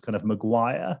likes of kind of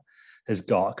Maguire has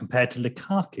got compared to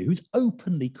Lukaku, who's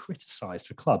openly criticised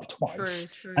the club twice,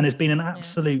 true. and has been an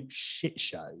absolute shit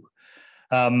show.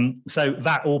 So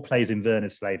that all plays in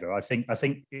Werner's flavour. I think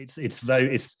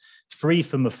it's free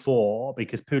from the 4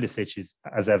 because Pulisic is,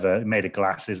 as ever, made of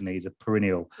glass, isn't he? He's a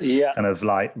perennial kind of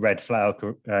like red flag,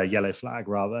 yellow flag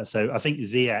rather. So I think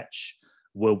Ziyech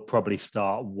will probably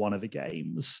start one of the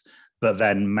games, but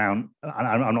then Mount,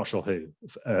 I'm not sure who.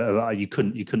 You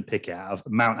couldn't pick it out.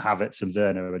 Mount, Havertz, and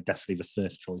Werner are definitely the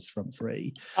first choice front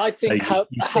 3. I think so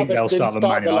Havertz didn't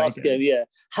start the last game. Yeah,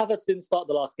 Havertz didn't start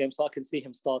the last game, so I can see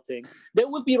him starting. There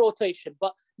will be rotation,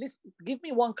 but give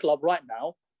me one club right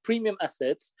now, premium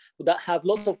assets that have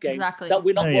lots of games that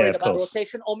we're not worried about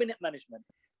rotation or minute management.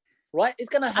 Right? It's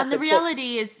going to happen. And the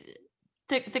reality is,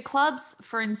 the clubs,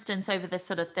 for instance, over the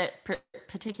sort of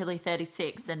particularly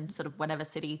 36 and sort of whenever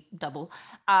City double,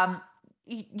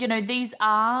 these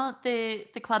are the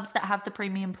clubs that have the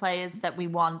premium players that we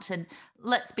want. And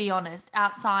let's be honest,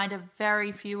 outside of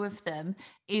very few of them,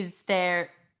 is there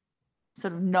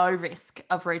sort of no risk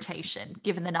of rotation,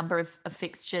 given the number of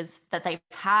fixtures that they've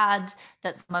had,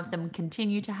 that some of them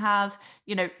continue to have.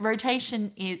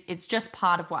 Rotation it's just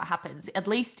part of what happens. At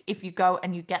least if you go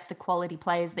and you get the quality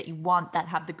players that you want that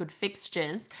have the good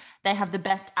fixtures, they have the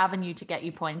best avenue to get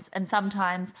you points. And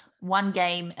sometimes one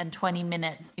game and 20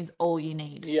 minutes is all you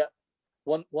need. Yeah,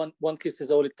 one kiss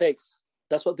is all it takes.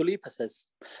 That's what Dulipa says.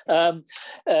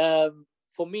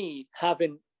 For me,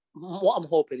 what I'm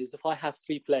hoping is if I have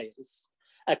 3 players,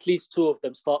 at least 2 of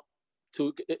them start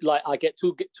to I get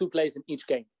two players in each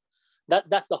game.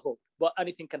 That's the hope, but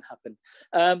anything can happen.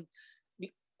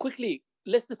 Quickly,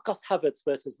 let's discuss Havertz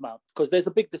versus Mount, because there's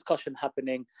a big discussion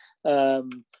happening.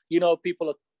 People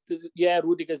are,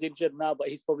 Rudiger's injured now, but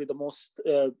he's probably the most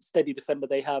steady defender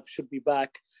they have, should be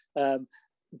back.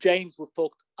 James, we've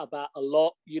talked about a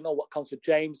lot. You know what comes with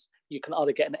James. You can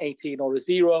either get an 18 or a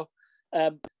 0.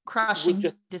 Crushing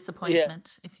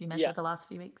disappointment if you measure the last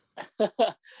few weeks.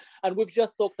 And we've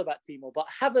just talked about Timo, but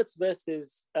Havertz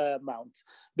versus Mount,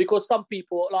 because some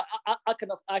people, I can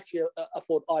actually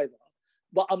afford either,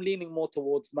 but I'm leaning more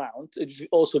towards Mount. It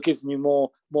also gives me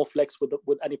more flex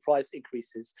with any price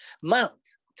increases. Mount,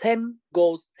 10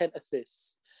 goals, 10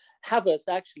 assists. Havertz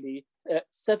actually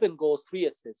 7 goals, 3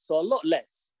 assists, so a lot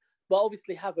less. But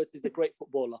obviously Havertz is a great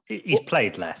footballer. He's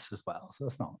played less as well, so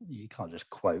it's not, you can't just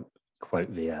quote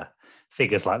the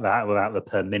figures like that without the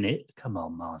per minute. Come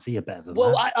on, Mars, you're better than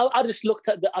that. I just looked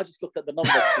at the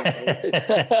numbers.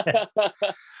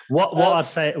 What I'd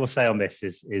say on this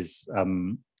is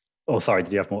Oh, sorry.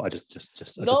 Did you have more? I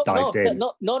just No, dived in.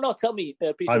 no. Tell me,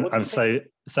 Peter. I'm so.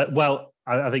 Well,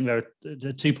 I think there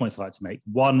are 2 points I'd like to make.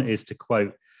 One is to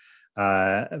quote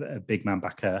a big man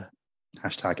backer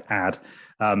 #ad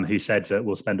who said that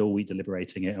we'll spend all week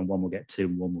deliberating it, and one will get 2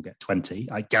 and one will get 20.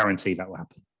 I guarantee that will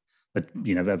happen. But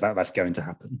that's going to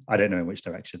happen. I don't know in which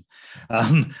direction.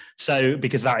 So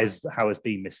because that is how it's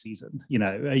been this season.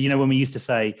 When we used to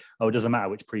say, "Oh, it doesn't matter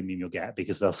which premium you'll get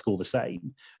because they'll score the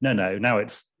same." No. Now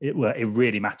it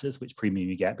really matters which premium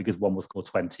you get because one will score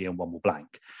 20 and one will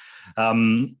blank.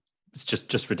 It's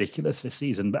just ridiculous this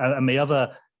season. And the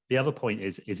other point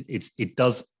is it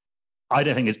does. I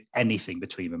don't think there's anything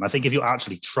between them. I think if you're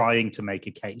actually trying to make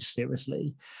a case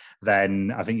seriously,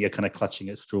 then I think you're kind of clutching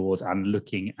at straws and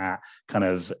looking at kind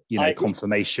of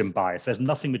confirmation bias. There's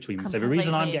nothing between them. So the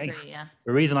reason I'm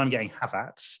getting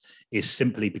Havertz is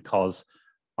simply because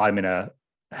I'm in a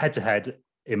head-to-head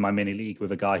in my mini league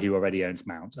with a guy who already owns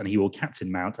Mount, and he will captain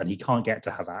Mount, and he can't get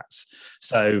to Havertz.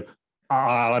 So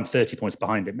I'm 30 points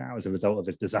behind him now as a result of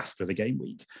this disaster of the game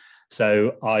week.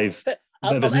 So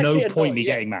there's no point me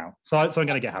getting Mount. So I'm going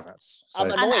to get Havertz. So.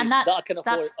 I'm annoyed that I can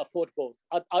afford both.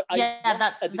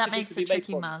 That makes it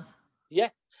tricky, Mars. Yeah,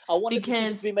 I want a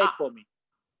decision to be made for me.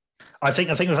 I think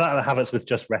the fact that Havertz was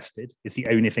just rested is the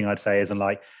only thing I'd say isn't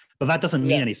but that doesn't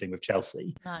mean anything with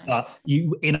Chelsea. No.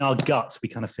 In our guts, we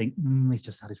kind of think he's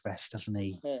just had his rest, doesn't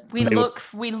he? Yeah.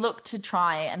 We look to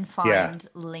try and find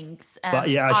links. But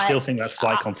I still think that's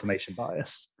slight confirmation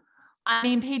bias. I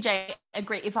mean, PJ,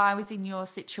 agree. If I was in your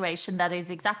situation, that is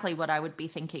exactly what I would be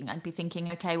thinking. I'd be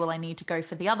thinking, okay, well, I need to go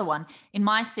for the other one. In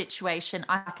my situation,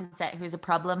 I can say who's a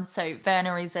problem. So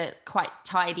Werner is a quite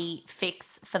tidy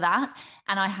fix for that.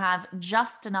 And I have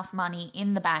just enough money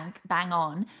in the bank, bang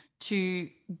on, to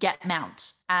get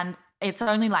Mount. And it's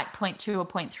only like 0.2 or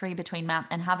 0.3 between Mount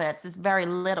and Havertz. It's very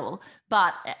little,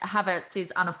 but Havertz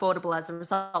is unaffordable as a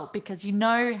result because you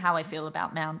know how I feel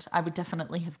about Mount. I would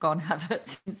definitely have gone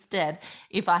Havertz instead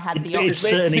if I had the option. It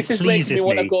certainly pleases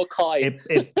me.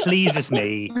 It pleases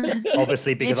me,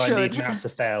 obviously, because I need Mount to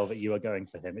fail that you are going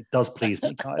for him. It does please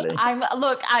me, Kylie. I'm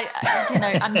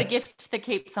the gift that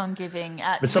keeps on giving.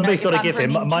 But somebody's got to give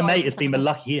him. My mate has been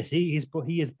lucky. He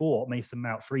has bought Mason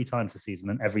Mount 3 times this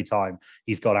season, and every time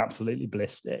he's got absolutely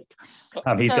ballistic.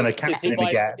 He's going to captain him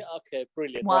again. Okay,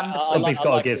 brilliant. Somebody's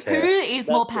got to give him. Who is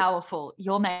more powerful?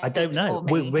 Your mate? I don't know.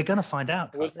 We're going to find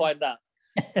out. We'll find out.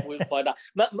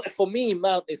 For me,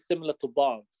 Mount is similar to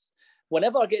Barnes.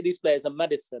 Whenever I get these players and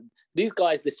Maddison, these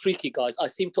guys, the streaky guys, I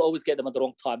seem to always get them at the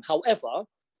wrong time. However,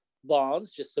 Barnes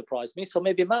just surprised me, so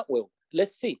maybe Mount will.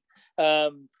 Let's see.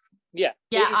 I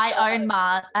own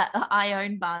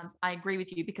Barnes. I agree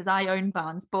with you because I own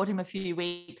Barnes, bought him a few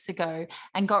weeks ago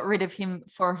and got rid of him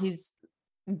for his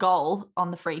goal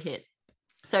on the free hit.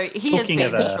 So he has been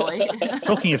enjoyed.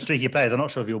 Talking of streaky players, I'm not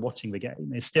sure if you're watching the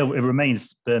game. It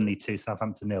remains Burnley 2,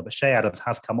 Southampton 0, but Shea Adams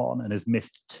has come on and has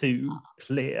missed 2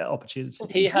 clear opportunities.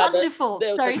 Wonderful.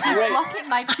 So he's blocking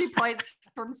my 2 points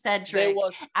from Cedric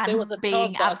there was a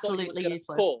being absolutely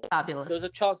useless. Fabulous. There was a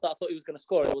chance that I thought he was going to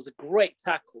score. It was a great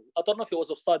tackle. I don't know if it was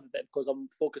offside then because I'm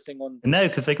focusing on... No,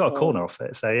 because they got a corner off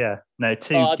it. So, yeah. No,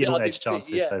 2 gilt-edge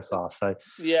chances so far. So,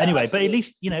 anyway, absolutely. But at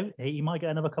least, he might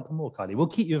get another couple more, Kylie. We'll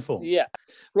keep you informed. Yeah.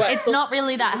 Right. It's not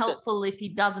really that helpful if he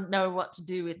doesn't know what to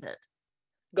do with it.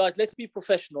 Guys, let's be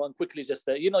professional and quickly just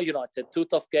say, United, 2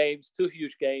 tough games, 2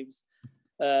 huge games.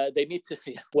 They need to.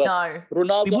 No,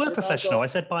 Ronaldo. We were professional. I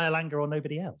said buy Elanga or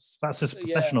nobody else. That's as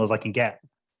professional as I can get.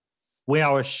 We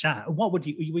are a shat. What are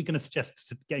we going to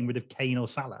suggest getting rid of Kane or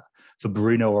Salah for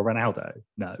Bruno or Ronaldo?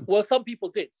 No. Well, some people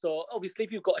did. So obviously,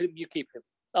 if you've got him, you keep him.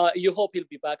 You hope he'll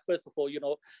be back. First of all,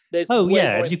 there's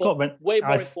if you've got way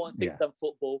more important things than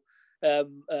football.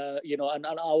 And I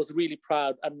was really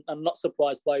proud and not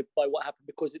surprised by what happened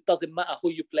because it doesn't matter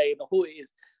who you play or who it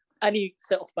is. Any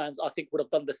set of fans, I think, would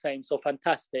have done the same. So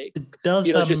fantastic. That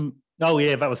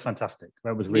was fantastic.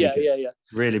 That was really good. Yeah.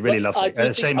 Really, really lovely.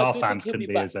 Shame our fans couldn't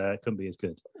be as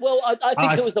good. Well, I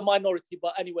think it was a minority,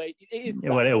 but anyway, it is.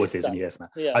 Well, it always is in years now.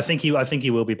 Yeah. I think he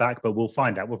will be back, but we'll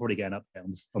find out. We'll probably get an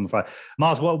update on the Friday.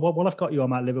 Mars, what I've got you on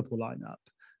that Liverpool lineup.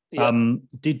 Yeah.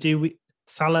 Do we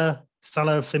Salah,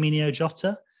 Firmino,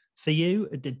 Jota for you?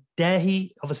 Dare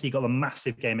he? Obviously, got a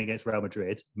massive game against Real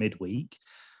Madrid midweek.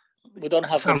 We don't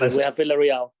have Madrid, we have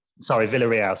Villarreal.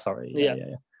 Villarreal. Sorry.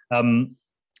 Yeah.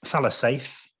 Salah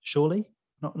safe, surely?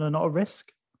 Not a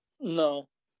risk? No.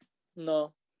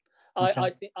 Okay. I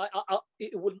think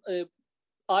it will.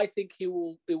 I think it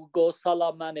will go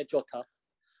Salah, Mane, Jota,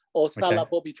 or Salah,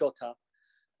 Bobby Jota.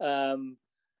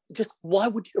 Just why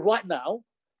would you, right now?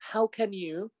 How can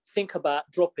you think about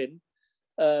dropping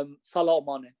Salah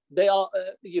or Mane. They are,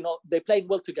 they're playing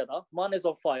well together. Mane's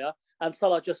on fire, and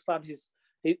Salah just found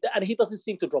and he doesn't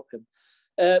seem to drop him.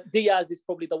 Diaz is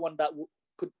probably the one that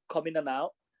could come in and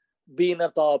out. Being a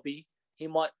derby, he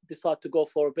might decide to go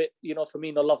for a bit.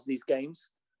 Firmino loves these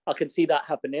games. I can see that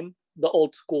happening. The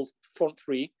old school front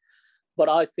three, but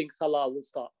I think Salah will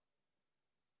start.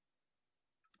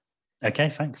 Okay,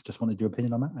 thanks. Just wanted your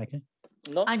opinion on that. Okay.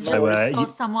 No, I just saw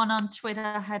someone on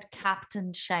Twitter had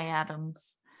captained Shea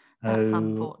Adams. That's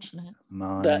unfortunate.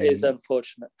 That is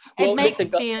unfortunate. It makes me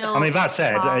feel. I mean, that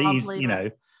said,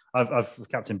 he's I've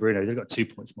captained Bruno. They've got 2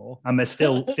 points more, and there's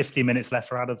still 50 minutes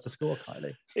left out of the score,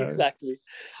 Kylie. So, exactly.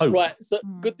 hope. Right. So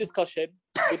good discussion.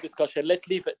 Good discussion. Let's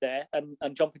leave it there and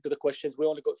jump into the questions. We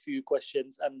only got a few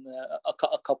questions and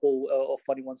a couple of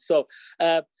funny ones. So,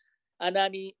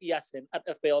 Anani Yassin at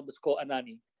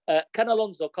FB_Anani. Can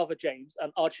Alonso cover James,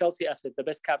 and are Chelsea asset the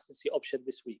best captaincy option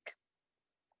this week?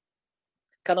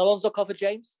 Can Alonso cover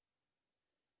James?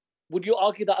 Would you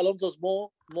argue that Alonso's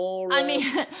more? I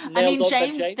mean,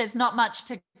 James. There's not much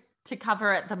to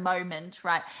cover at the moment,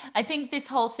 right? I think this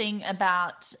whole thing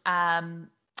about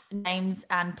names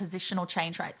and positional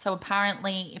change, right? So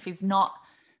apparently, if he's not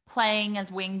playing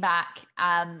as wing back,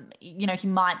 he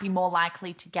might be more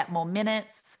likely to get more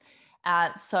minutes.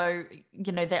 So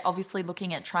they're obviously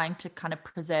looking at trying to kind of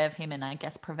preserve him and I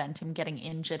guess prevent him getting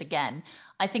injured again.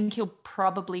 I think he'll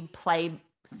probably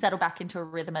settle back into a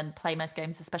rhythm and play most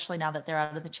games, especially now that they're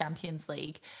out of the Champions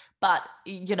League. But,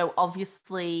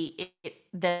 obviously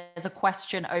there's a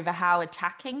question over how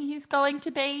attacking he's going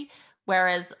to be,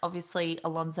 whereas obviously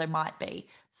Alonso might be.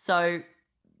 So,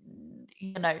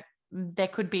 there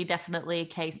could be definitely a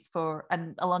case for,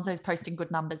 and Alonso's posting good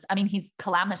numbers. I mean, he's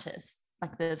calamitous.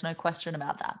 Like, there's no question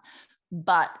about that.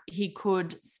 But he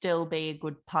could still be a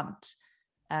good punt.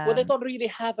 They don't really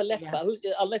have a left back,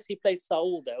 unless he plays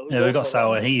Saul, though. Yeah, we've got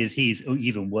Saul, and he's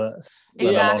even worse.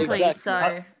 Exactly.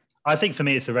 So I think for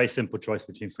me, it's a very simple choice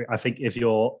between three. I think if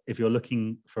you're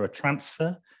looking for a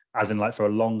transfer, as in like for a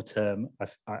long term,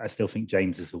 I still think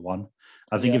James is the one.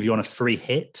 I think if you want a free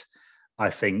hit, I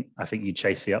think you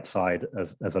chase the upside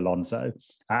of Alonso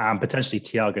and potentially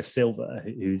Thiago Silva,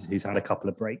 who's had a couple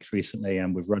of breaks recently,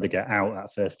 and with Rudiger out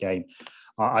that first game,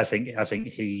 I think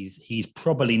he's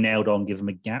probably nailed on. Give him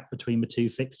a gap between the two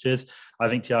fixtures. I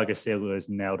think Thiago Silva is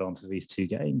nailed on for these two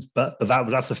games, but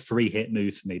that's a free hit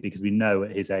move for me because we know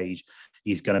at his age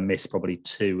he's going to miss probably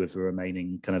two of the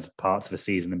remaining kind of parts of the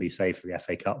season and be safe for the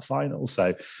FA Cup final.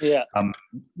 So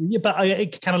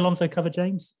but can Alonso cover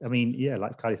James? I mean,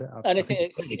 like Kylie said, I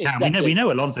think he can. Exactly. We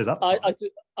know Alonso's upside.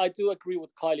 I do agree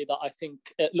with Kylie that I think,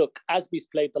 look, Asby's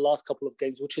played the last couple of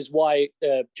games, which is why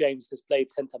James has played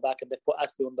centre-back and they've put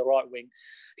Asby on the right wing.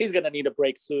 He's going to need a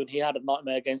break soon. He had a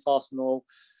nightmare against Arsenal.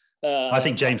 I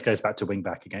think James goes back to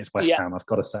wing-back against West Ham, I've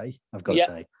got to say. I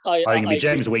think it'll be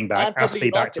James wing-back,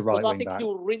 Asby back to right wing-back. I think he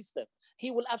will rinse them.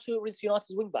 He will absolutely rinse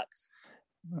United's wing-backs.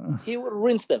 He will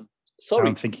rinse them. Sorry.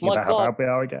 I'm thinking about how bad we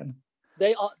are again.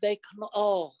 They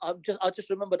cannot. I just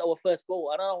remembered our first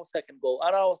goal and our second goal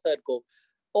and our third goal.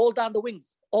 All down the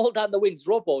wings.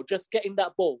 Robbo just getting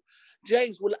that ball.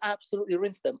 James will absolutely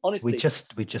rinse them. Honestly, we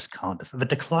just can't. The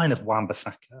decline of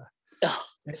Wan-Bissaka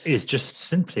is just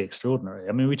simply extraordinary.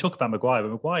 I mean, we talk about Maguire,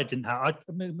 but Maguire didn't have.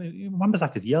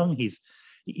 Wan-Bissaka's young.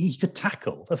 He could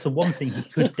tackle. That's the one thing he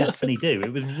could definitely do.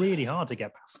 It was really hard to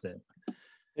get past him.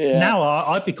 Yeah. Now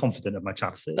I'd be confident of my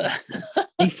chances.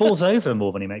 He falls over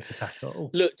more than he makes a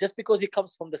tackle. Look, just because he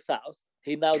comes from the south,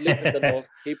 he now lives in the north.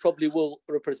 He probably will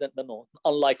represent the north,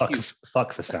 unlike you.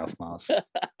 Fuck the south, Mars.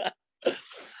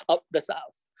 Up the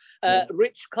south.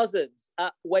 Rich Cousins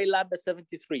at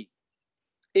Waylander73.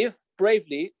 If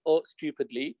bravely or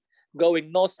stupidly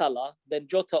going no Salah, then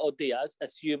Jota or Diaz,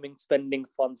 assuming spending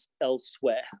funds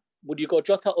elsewhere. Would you go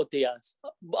Jota or Diaz?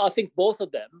 I think both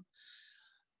of them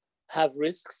have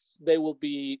risks. They will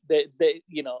be,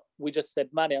 we just said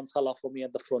Mane and Salah for me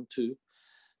at the front too.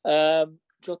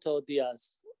 Jota or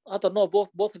Diaz? I don't know.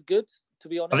 Both are good, to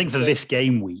be honest. I think for this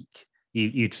game week,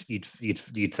 you'd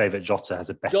say that Jota has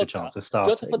a better chance of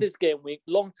starting. Jota for this game week.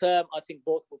 Long term, I think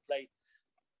both will play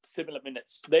similar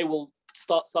minutes. They will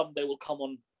start some. They will come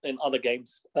on in other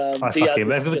games. The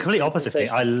complete opposite thing.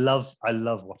 I love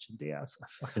watching Diaz.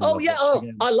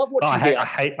 I love watching Diaz.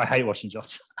 I hate watching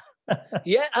Jota.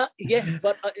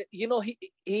 But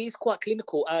he's quite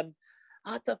clinical, and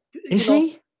is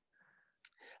he?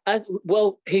 As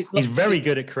well, he's very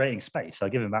good at creating space. I'll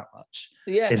give him that much.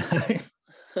 Yeah.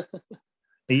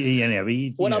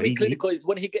 Clinical is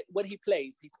when he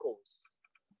plays, he scores.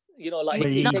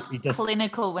 He's not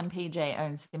clinical when PJ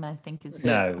owns him, I think is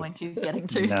the point he's getting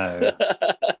to. No.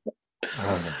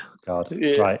 Oh God!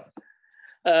 Yeah. Right.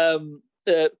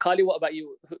 Kylie, what about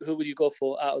you? Who would you go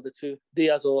for out of the two,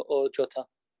 Diaz or Jota?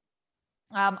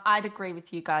 I'd agree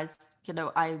with you guys. You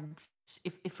know,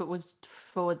 if it was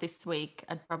for this week,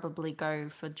 I'd probably go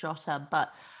for Jota,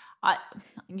 but I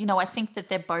think that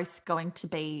they're both going to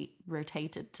be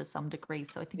rotated to some degree,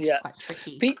 so I think it's quite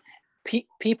tricky.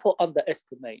 People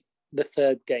underestimate the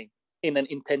third game in an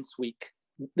intense week.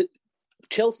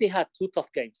 Chelsea had two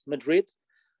tough games. Madrid,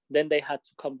 then they had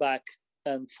to come back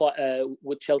and fight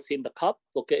with Chelsea in the cup,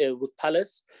 with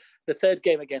Palace. The third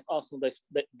game against Arsenal,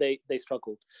 they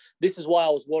struggled. This is why I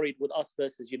was worried with us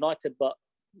versus United, but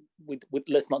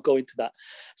let's not go into that.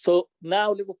 So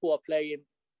now Liverpool are playing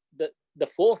the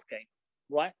fourth game,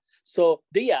 right? So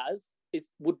Diaz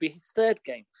would be his third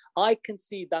game. I can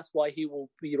see that's why he will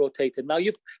be rotated. Now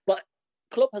but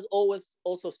Klopp has always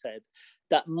also said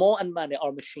that Mo and Mane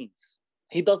are machines.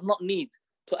 He does not need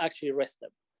to actually rest them.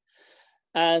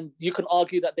 And you can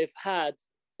argue that they've had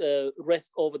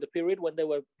rest over the period when they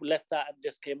were left out and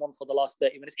just came on for the last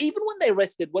 30 minutes. Even when they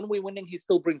rested, when we're winning, he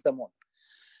still brings them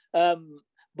on.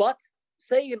 But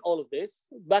saying all of this,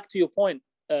 back to your point,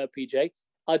 PJ,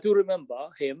 I do remember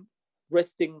him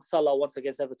resting Salah once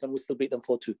against Everton. We still beat them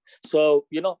 4-2. So,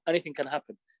 anything can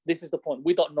happen. This is the point.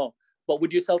 We don't know. But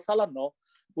would you sell Salah? No.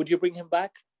 Would you bring him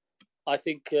back? I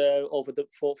think for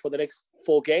the next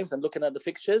 4 games and looking at the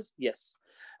fixtures, yes.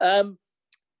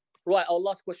 Right, our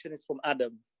last question is from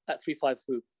Adam at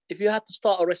 352. If you had to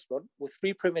start a restaurant with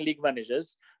 3 Premier League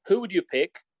managers, who would you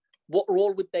pick? What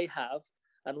role would they have?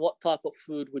 And what type of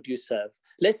food would you serve?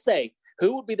 Let's say,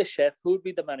 who would be the chef, who would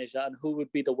be the manager, and who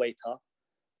would be the waiter?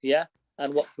 Yeah?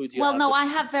 And what food do you have? Well, no, I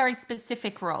have very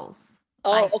specific roles.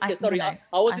 Oh, okay, sorry. I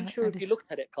wasn't sure if you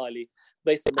looked at it, Kylie,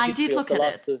 based on the I did look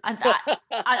at it.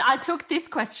 I took this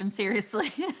question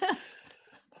seriously.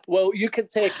 Well, you can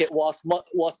take it whilst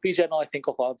PJ and I think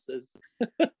of answers.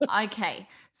 Okay.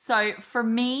 So for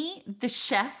me, the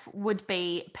chef would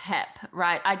be Pep,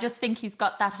 right? I just think he's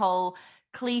got that whole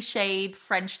cliched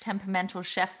French temperamental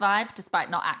chef vibe, despite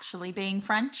not actually being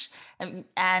French.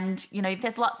 And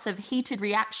there's lots of heated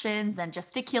reactions and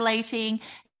gesticulating.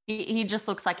 He just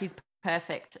looks like he's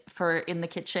perfect for in the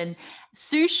kitchen.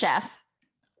 Sous chef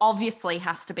obviously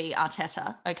has to be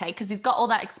Arteta, okay? Because he's got all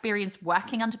that experience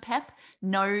working under Pep,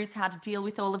 knows how to deal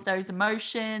with all of those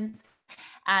emotions,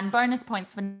 and bonus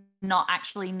points for not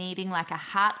actually needing like a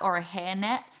hat or a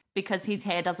hairnet because his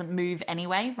hair doesn't move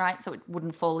anyway, right? So it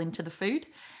wouldn't fall into the food.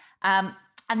 And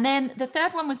then the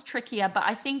third one was trickier, but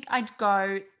I think I'd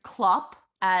go Klopp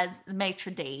as the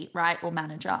maitre d', right? Or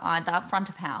manager, either front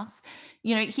of house.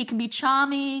 He can be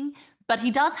charming, but he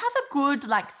does have a good,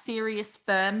 serious,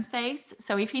 firm face.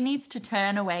 So if he needs to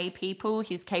turn away people,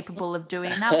 he's capable of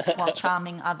doing that while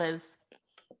charming others.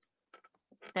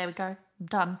 There we go. I'm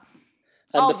done.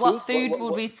 And what food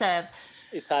would we serve?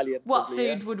 Italian. What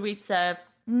food would we serve?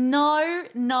 No,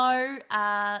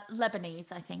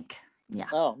 Lebanese, I think. Yeah.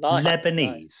 Oh, nice. Lebanese.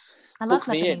 Nice. I love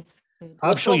Lebanese food.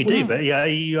 I'm sure you do, but yeah,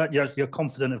 you're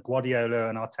confident of Guardiola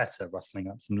and Arteta rustling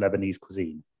up some Lebanese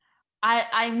cuisine.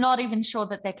 I'm not even sure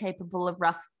that they're capable of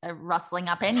rustling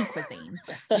up any cuisine.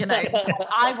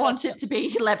 I want it to be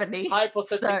Lebanese.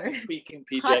 Hypothetically speaking,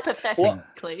 PJ.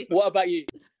 Hypothetically. What about you,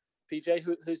 PJ?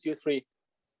 Who's your 3?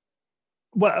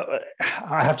 Well,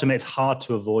 I have to admit, it's hard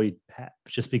to avoid Pep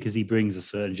just because he brings a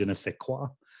certain je ne sais quoi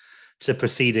to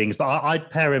proceedings. But I'd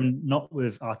pair him not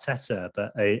with Arteta,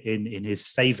 but in his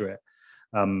favourite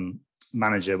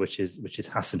manager, which is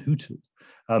Hasenhüttl,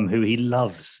 who he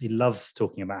loves. He loves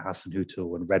talking about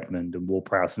Hasenhüttl and Redmond and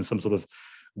Ward-Prowse in some sort of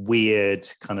weird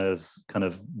kind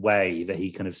of way that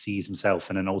he kind of sees himself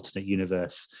in an alternate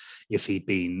universe if he'd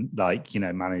been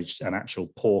managed an actual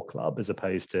poor club as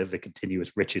opposed to the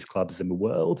continuous richest clubs in the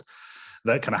world.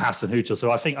 That kind of Hasenhüttl.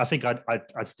 So I think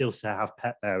I'd still say have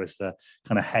Pep there as the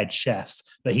kind of head chef,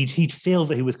 but he'd feel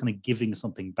that he was kind of giving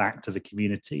something back to the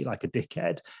community like a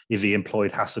dickhead if he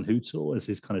employed Hasenhüttl as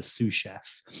his kind of sous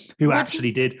chef, who would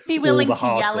actually did be willing all the to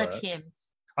hard yell work. at him.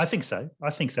 I think so.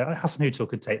 Hasenhüttl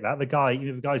could take that.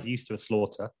 The guy's used to a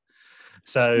slaughter.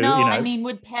 So I mean,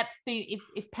 would Pep be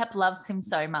if Pep loves him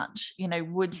so much?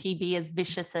 Would he be as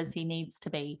vicious as he needs to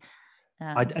be?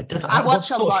 I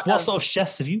watch what sort of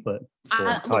chefs have you worked for?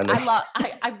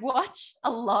 I watch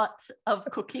a lot of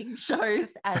cooking shows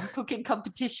and cooking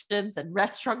competitions and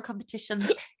restaurant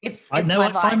competitions. I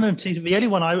find them too. The only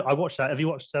one I watched that. Have you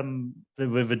watched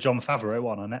with the Jon Favreau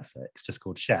one on Netflix, just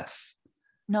called Chef?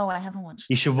 No, I haven't watched.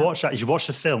 You should watch that. You should watch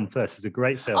the film first. It's a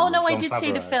great film. Oh no, I did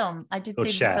see the film.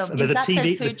 Is that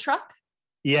the food truck?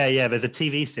 Yeah. There's a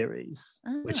TV series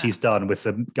which he's done with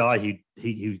the guy who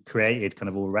he created kind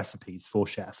of all recipes for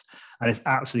Chef, and it's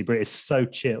absolutely brilliant. It's so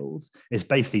chilled. It's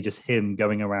basically just him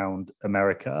going around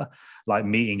America, like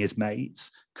meeting his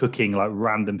mates, cooking like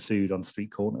random food on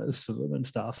street corners for them and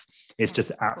stuff. It's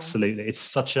just absolutely, it's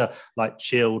such a like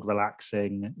chilled,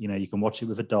 relaxing, you know, you can watch it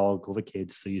with a dog or the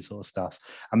kids, so you sort of stuff.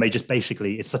 And they just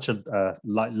basically, it's such a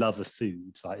like love of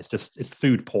food. Like it's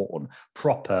food porn,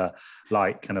 proper,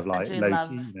 like kind of like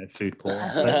low-key, you know, food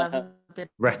porn.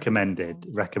 Recommended.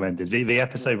 The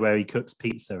episode where he cooks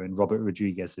pizza in Robert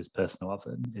Rodriguez's personal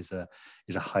oven is a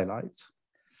highlight.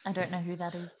 I don't know who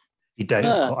that is. You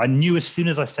don't. I knew as soon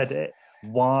as I said it.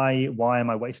 Why am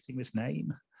I wasting this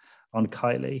name on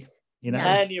Kylie? You know.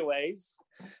 Anyways,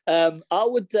 I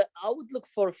would look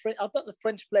for a French. I thought the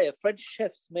French player, French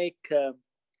chefs make.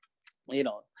 You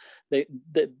know,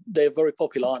 they're very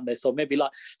popular, aren't they? So maybe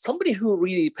like somebody who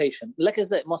really patient. Like I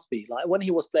said, it must be like when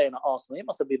he was playing at Arsenal, he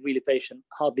must have been really patient,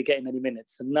 hardly getting any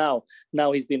minutes. And now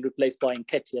he's been replaced by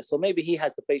Nketiah. So maybe he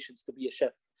has the patience to be a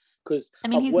chef. Because I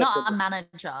mean, he's not a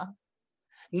manager.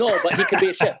 No, but he can be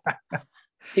a chef.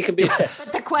 He can be a chef.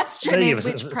 But the question is,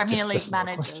 which Premier League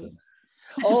managers?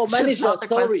 Oh, It's manager, not the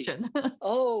sorry. question.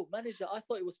 Oh, manager, I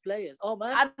thought it was players. Oh,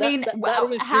 man. I mean,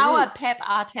 how are Pep,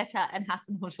 Arteta and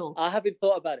Hassan Hussel? I haven't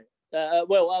thought about it.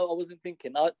 Well, I wasn't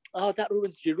thinking. That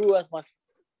ruins Giroud as my...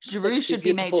 Giroud should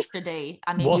be made D.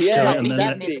 I mean, What's he going should on be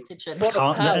then? in the kitchen.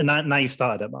 Now you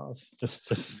started it, Mars. Just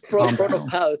front calm of down.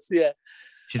 house, yeah.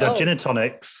 She's had gin and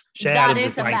tonics, shared That with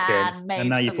is a blanket, man made and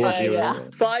now you for put the you.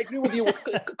 house. So I agree with you with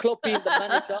Klopp being the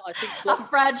manager. I think Klopp,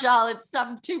 Fragile.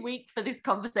 I'm too weak for this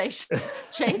conversation.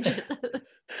 Change it.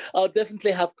 I'll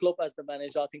definitely have Klopp as the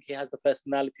manager. I think he has the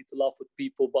personality to laugh with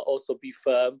people, but also be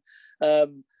firm.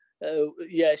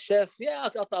 Chef. Yeah,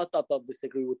 I'll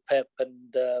disagree with Pep.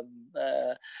 And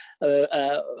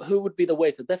who would be the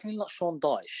waiter? Definitely not Sean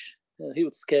Dyche. He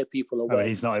would scare people away. I mean,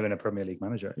 he's not even a Premier League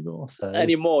manager anymore. So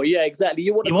yeah, exactly.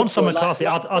 You want someone classy.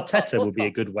 Arteta would be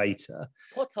a good waiter.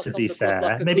 Potter to be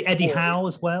fair, maybe Eddie Howe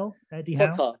as well. Eddie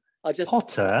Howe.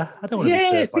 Potter. I don't want to be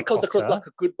served Yes, by he comes across Potter. like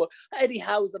a good boy. Eddie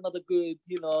Howe is another good,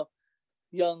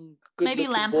 young, good. Maybe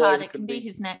Lampard. It can be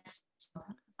his next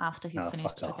job after he's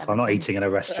finished. Fuck with off. I'm not eating in a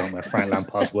restaurant where Frank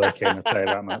Lampard's working. I'll tell you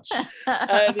that much.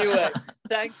 Anyway,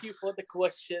 thank you for the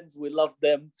questions. We love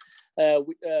them.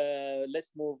 Let's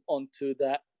move on to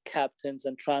the captains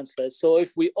and transfers. So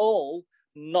if we all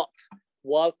not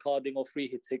wildcarding or free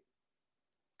hitting,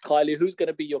 Kylie, who's going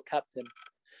to be your captain?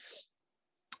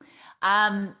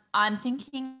 I'm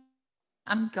thinking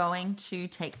I'm going to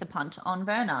take the punt on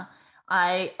Werner.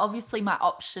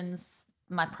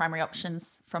 My primary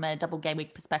options from a double game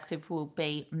week perspective will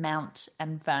be Mount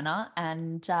and Werner,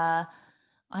 and I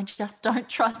just don't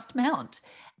trust Mount.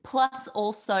 Plus,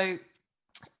 also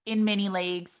in many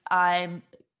leagues, I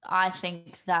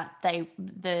think that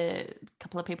the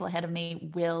couple of people ahead of me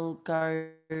will go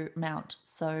Mount.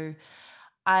 So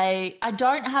I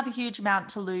don't have a huge amount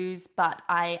to lose, but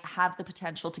I have the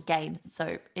potential to gain.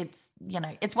 So it's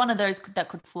one of those that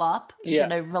could flop. Yeah.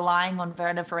 Relying on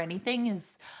Werner for anything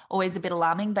is always a bit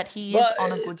alarming, but he is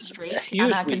on a good streak,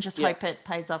 and I can just hope it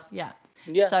pays off. Yeah.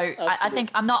 Yeah. So I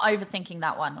think I'm not overthinking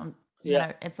that one.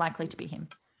 It's likely to be him.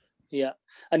 Yeah,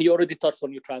 and you already touched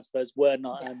on your transfers,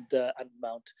 Werner and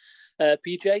Mount.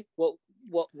 PJ,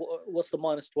 what's the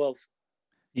 -12?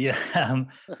 Yeah,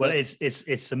 well, it's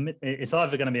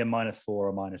either going to be a -4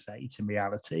 or -8 in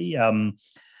reality.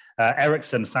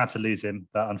 Ericsson, sad to lose him,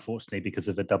 but unfortunately, because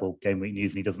of the double game week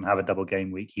news, and he doesn't have a double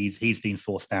game week, he's been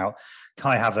forced out.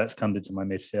 Kai Havertz comes into my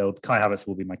midfield. Kai Havertz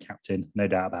will be my captain, no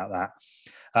doubt about that.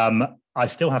 I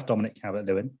still have Dominic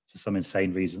Calvert-Lewin for some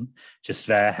insane reason, just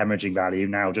there hemorrhaging value,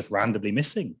 now just randomly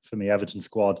missing from the Everton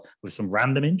squad with some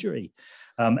random injury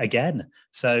again.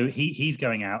 So he's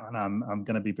going out, and I'm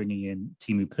going to be bringing in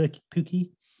Timu Pukki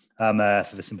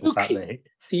for the simple fact that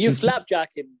you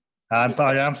flapjack him. I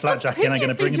am flapjacking. I'm going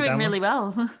to bring him down. He's been doing really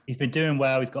well. He's been doing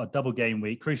well. He's got a double game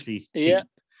week. Crucially, he's cheap,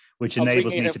 which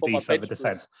enables me to beef up the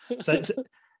defence.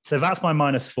 So that's my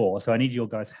 -4. So I need your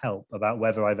guys' help about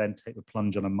whether I then take the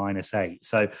plunge on a -8.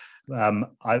 So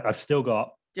I've still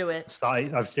got. Do it.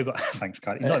 I've still got. Thanks,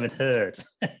 Kylie. You've not even heard.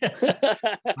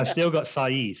 I've still got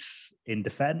Saiss in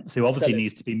defence, who obviously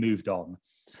needs to be moved on.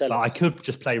 But I could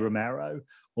just play Romero,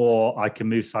 or I can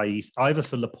move Saiss either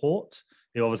for Laporte,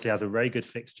 who obviously has a very good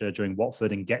fixture during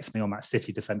Watford and gets me on that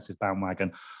City defensive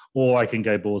bandwagon, or I can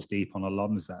go balls deep on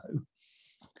Alonso.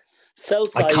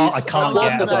 I can't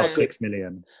get above 6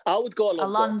 million. I would go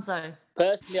Alonso.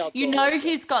 Personally,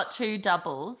 he's got 2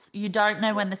 doubles. You don't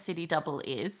know when the City double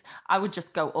is. I would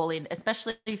just go all in,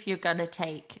 especially if you're going to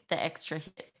take the extra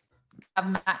hit.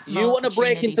 have maximum You want to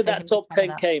break opportunity into for that him to top play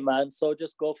that. 10K, man. So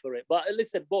just go for it. But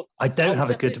listen, both. I don't I'll have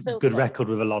a definitely good sell good size. record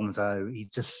with Alonso. He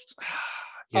just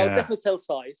I'll yeah. definitely sell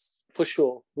size for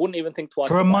sure. Wouldn't even think twice.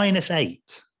 For a about it.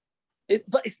 -8.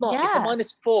 But it's not. It's a Yeah.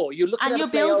 -4. You're looking And at you're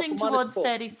a player building for towards -4.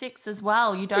 36 as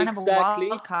well. You don't Exactly. have a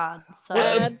wild card. So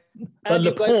And But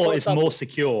you guys Laporte got is double. more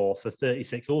secure for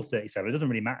 36 or 37. It doesn't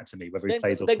really matter to me whether he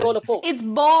plays or They go 36. Laporte. it's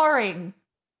boring.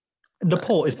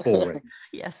 Laporte is boring.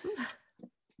 Yes.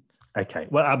 Okay.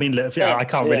 Well, I mean, look, Yeah, I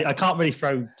can't really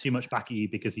throw too much back at you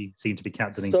because you seem to be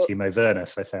captaining So- Timo Werner.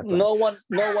 So fair play. No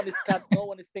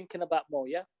one is thinking about Mo.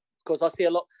 Yeah, because I see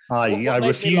a lot. I what made me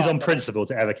refuse laugh, on right? principle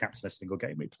to ever captain a single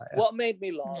game we player. What made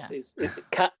me laugh Yeah. is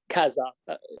Kaza.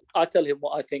 I tell him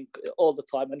what I think all the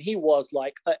time, and he was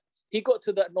like, he got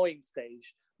to the annoying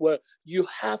stage where you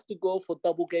have to go for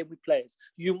double game with players.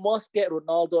 You must get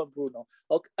Ronaldo and Bruno,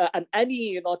 and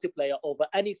any United player over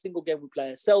any single game with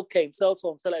player. Sell Kane, sell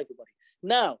Son, sell everybody.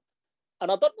 Now,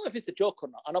 and I don't know if it's a joke or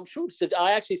not, and I'm sure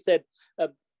I actually said,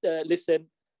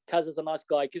 listen, Kaza's a nice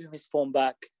guy. Give him his phone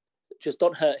back. Just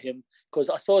don't hurt him. Because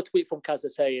I saw a tweet from Kaza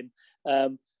saying,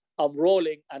 I'm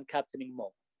rolling and captaining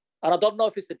Mo. And I don't know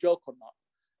if it's a joke or not,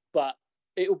 but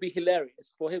it would be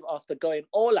hilarious for him after going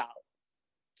all out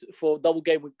for double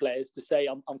game week players to say,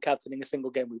 I'm captaining a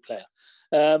single game week player.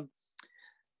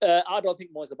 I don't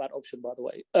think Mo is a bad option, by the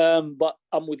way. But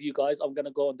I'm with you guys. I'm going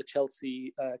to go on the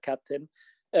Chelsea captain.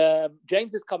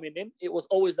 James is coming in. It was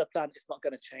always the plan. It's not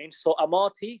going to change. So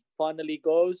Amati finally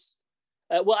goes.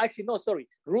 Well, actually, no, sorry.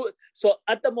 So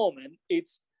at the moment,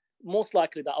 it's most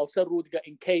likely that I'll sell Rudiger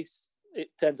in case it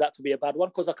turns out to be a bad one,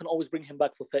 because I can always bring him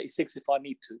back for 36 if I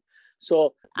need to.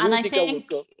 So And Rudiger will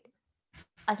go.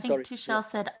 I think Sorry, Tuchel yeah.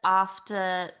 said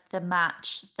after the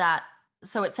match that,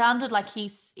 so it sounded like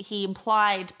he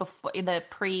implied before in the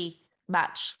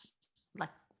pre-match like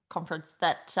conference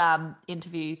that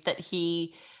interview that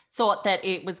he thought that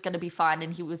it was going to be fine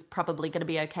and he was probably going to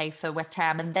be okay for West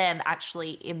Ham. And then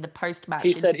actually in the post-match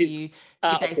He said he's interview, he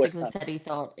out of West basically Ham. said he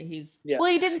thought he's, Yeah. well,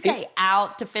 he didn't say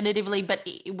out definitively, but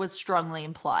it was strongly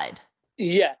implied.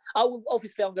 Yeah,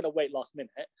 obviously I'm going to wait last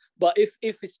minute. But if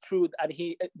it's true and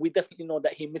we definitely know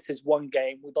that he misses one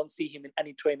game, we don't see him in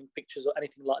any training pictures or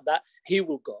anything like that, he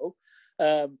will go.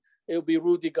 It'll be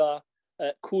Rudiger,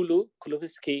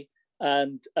 Kulusevski,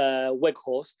 and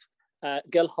Weghorst.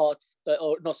 Gelhardt,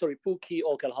 Pukki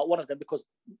or Gelhardt, one of them, because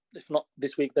if not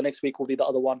this week, the next week will be the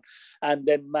other one. And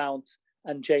then Mount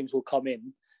and James will come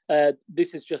in.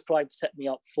 This is just trying to set me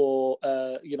up for,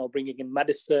 bringing in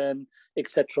Madison,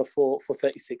 etc. for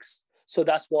 36. So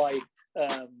that's why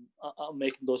I'm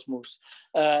making those moves.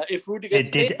 If Rudiger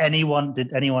did anyone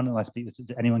and I speak with,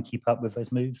 did anyone keep up with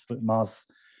those moves that Mars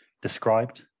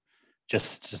described?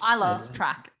 Just I lost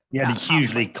track. Yeah, the about hugely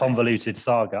halfway through. convoluted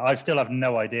saga. I still have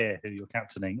no idea who you're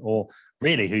captaining or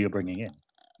really who you're bringing in.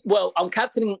 Well, I'm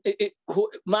captaining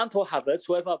Mount or Havertz,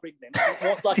 whoever I bring them.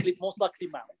 Most likely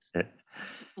Mount.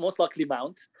 Most likely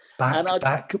Mount.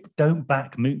 Don't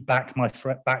back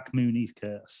Mooney's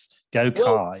curse. Go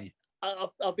Kai.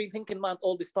 I've been thinking Mount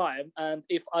all this time, and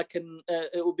if I can,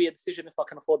 it will be a decision if I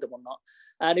can afford them or not.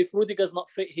 And if Rudiger's not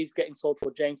fit, he's getting sold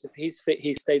for James. If he's fit,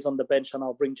 he stays on the bench, and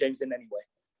I'll bring James in anyway.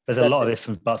 There's a lot of ifs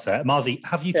and buts there. Marzi,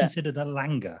 have you considered a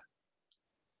Langer?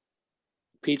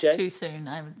 PJ? Too soon.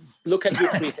 I was... Look at you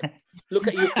three. Look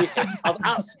at you three. I've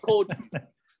outscored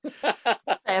you.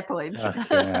 Fair point.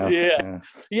 Yeah.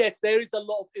 Yes, there is a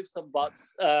lot of ifs and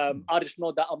buts. I just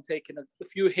know that I'm taking a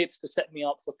few hits to set me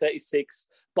up for 36,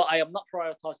 but I am not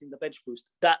prioritizing the bench boost.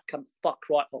 That can fuck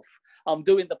right off. I'm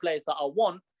doing the players that I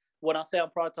want. When I say I'm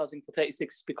prioritizing for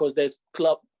 36, because there's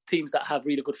teams that have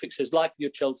really good fixtures, like your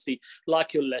Chelsea,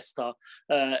 like your Leicester,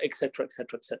 etc.,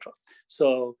 etc., etc.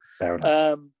 So, fair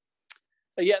enough.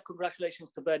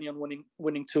 Congratulations to Bernie on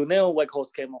winning 2-0.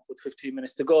 Weghorst came off with 15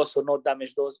 minutes to go, so no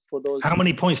damage for those. How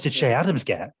many points did Shea Adams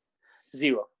get?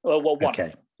 0. Well, 1.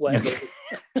 Okay. Whatever it is.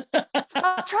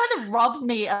 Stop trying to rob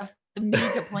me of the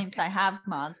meager points I have,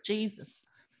 Mars. Jesus.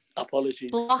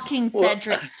 Apologies. Blocking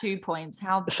Cedric's 2 points.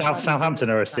 How Southampton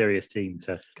are a serious team.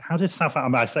 How did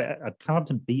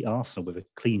Southampton beat Arsenal with a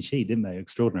clean sheet, didn't they?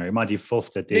 Extraordinary. Mind you,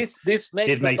 Foster did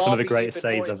make some of the greatest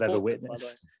saves I've ever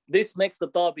witnessed. This makes the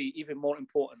derby even more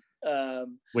important.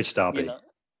 Which derby?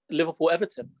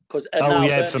 Liverpool-Everton.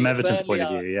 From Everton's point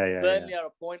of view. Yeah. Burnley are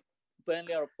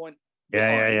a point.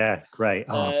 Yeah. Great.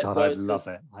 Oh God, so I'd love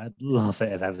it. I'd love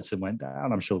it if Everton went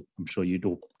down. I'm sure you'd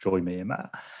all join me in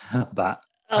that. But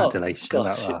adulation,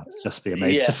 that would just be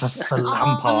amazing. Yeah. For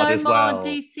Lampard as well. No more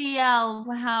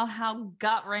DCL. How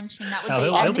gut wrenching that would be.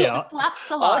 he'll And be Mr. out.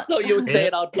 Slaps a lot. I thought you were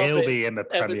saying I'd love He'll it. be in the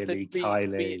Premier Everton League, beat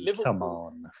Kylie. Liverpool. Come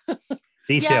on.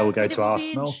 DCL will go but to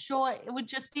Arsenal. It would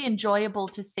just be enjoyable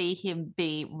to see him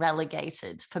be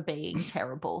relegated for being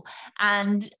terrible.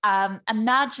 And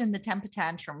imagine the temper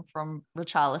tantrum from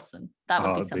Richarlison. That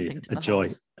would be something to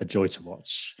behold. A joy to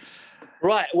watch.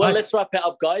 Right. Well, let's wrap it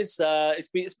up, guys. It's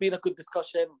been a good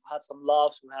discussion. We've had some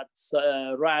laughs, we've had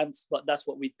rants, but that's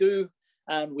what we do.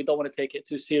 And we don't want to take it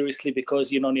too seriously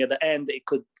because, near the end,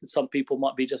 some people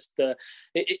might be just,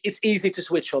 it's easy to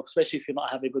switch off, especially if you're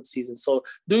not having a good season. So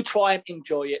do try and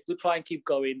enjoy it. Do try and keep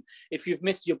going. If you've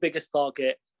missed your biggest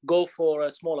target, go for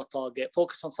a smaller target,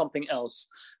 focus on something else,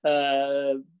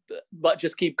 but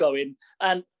just keep going.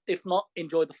 And if not,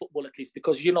 enjoy the football at least,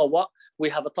 because you know what? We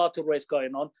have a title race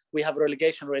going on. We have a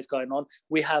relegation race going on.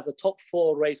 We have a top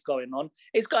 4 race going on.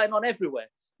 It's going on everywhere.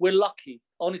 We're lucky,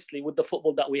 honestly, with the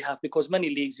football that we have, because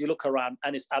many leagues you look around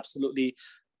and it's absolutely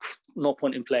no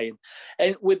point in playing.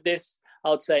 And with this, I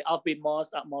would say I've been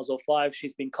Mars at Mars05.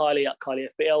 She's been Kylie at Kylie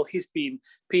FBL. He's been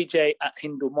PJ at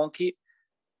Hindu Monkey.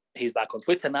 He's back on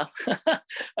Twitter now.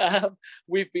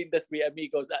 We've been the Three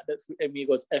Amigos at the Three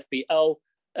Amigos FBL.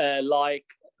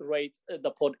 Rate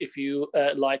the pod if you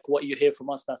like what you hear from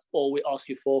us. That's all we ask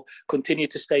you for. Continue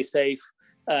to stay safe.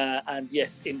 And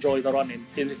yes, enjoy the running.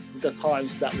 This is the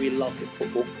times that we love in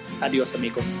football. Adios,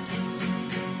 amigos.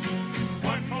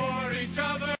 One for each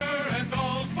other and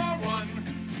all for one.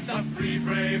 The three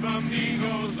brave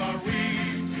amigos are we.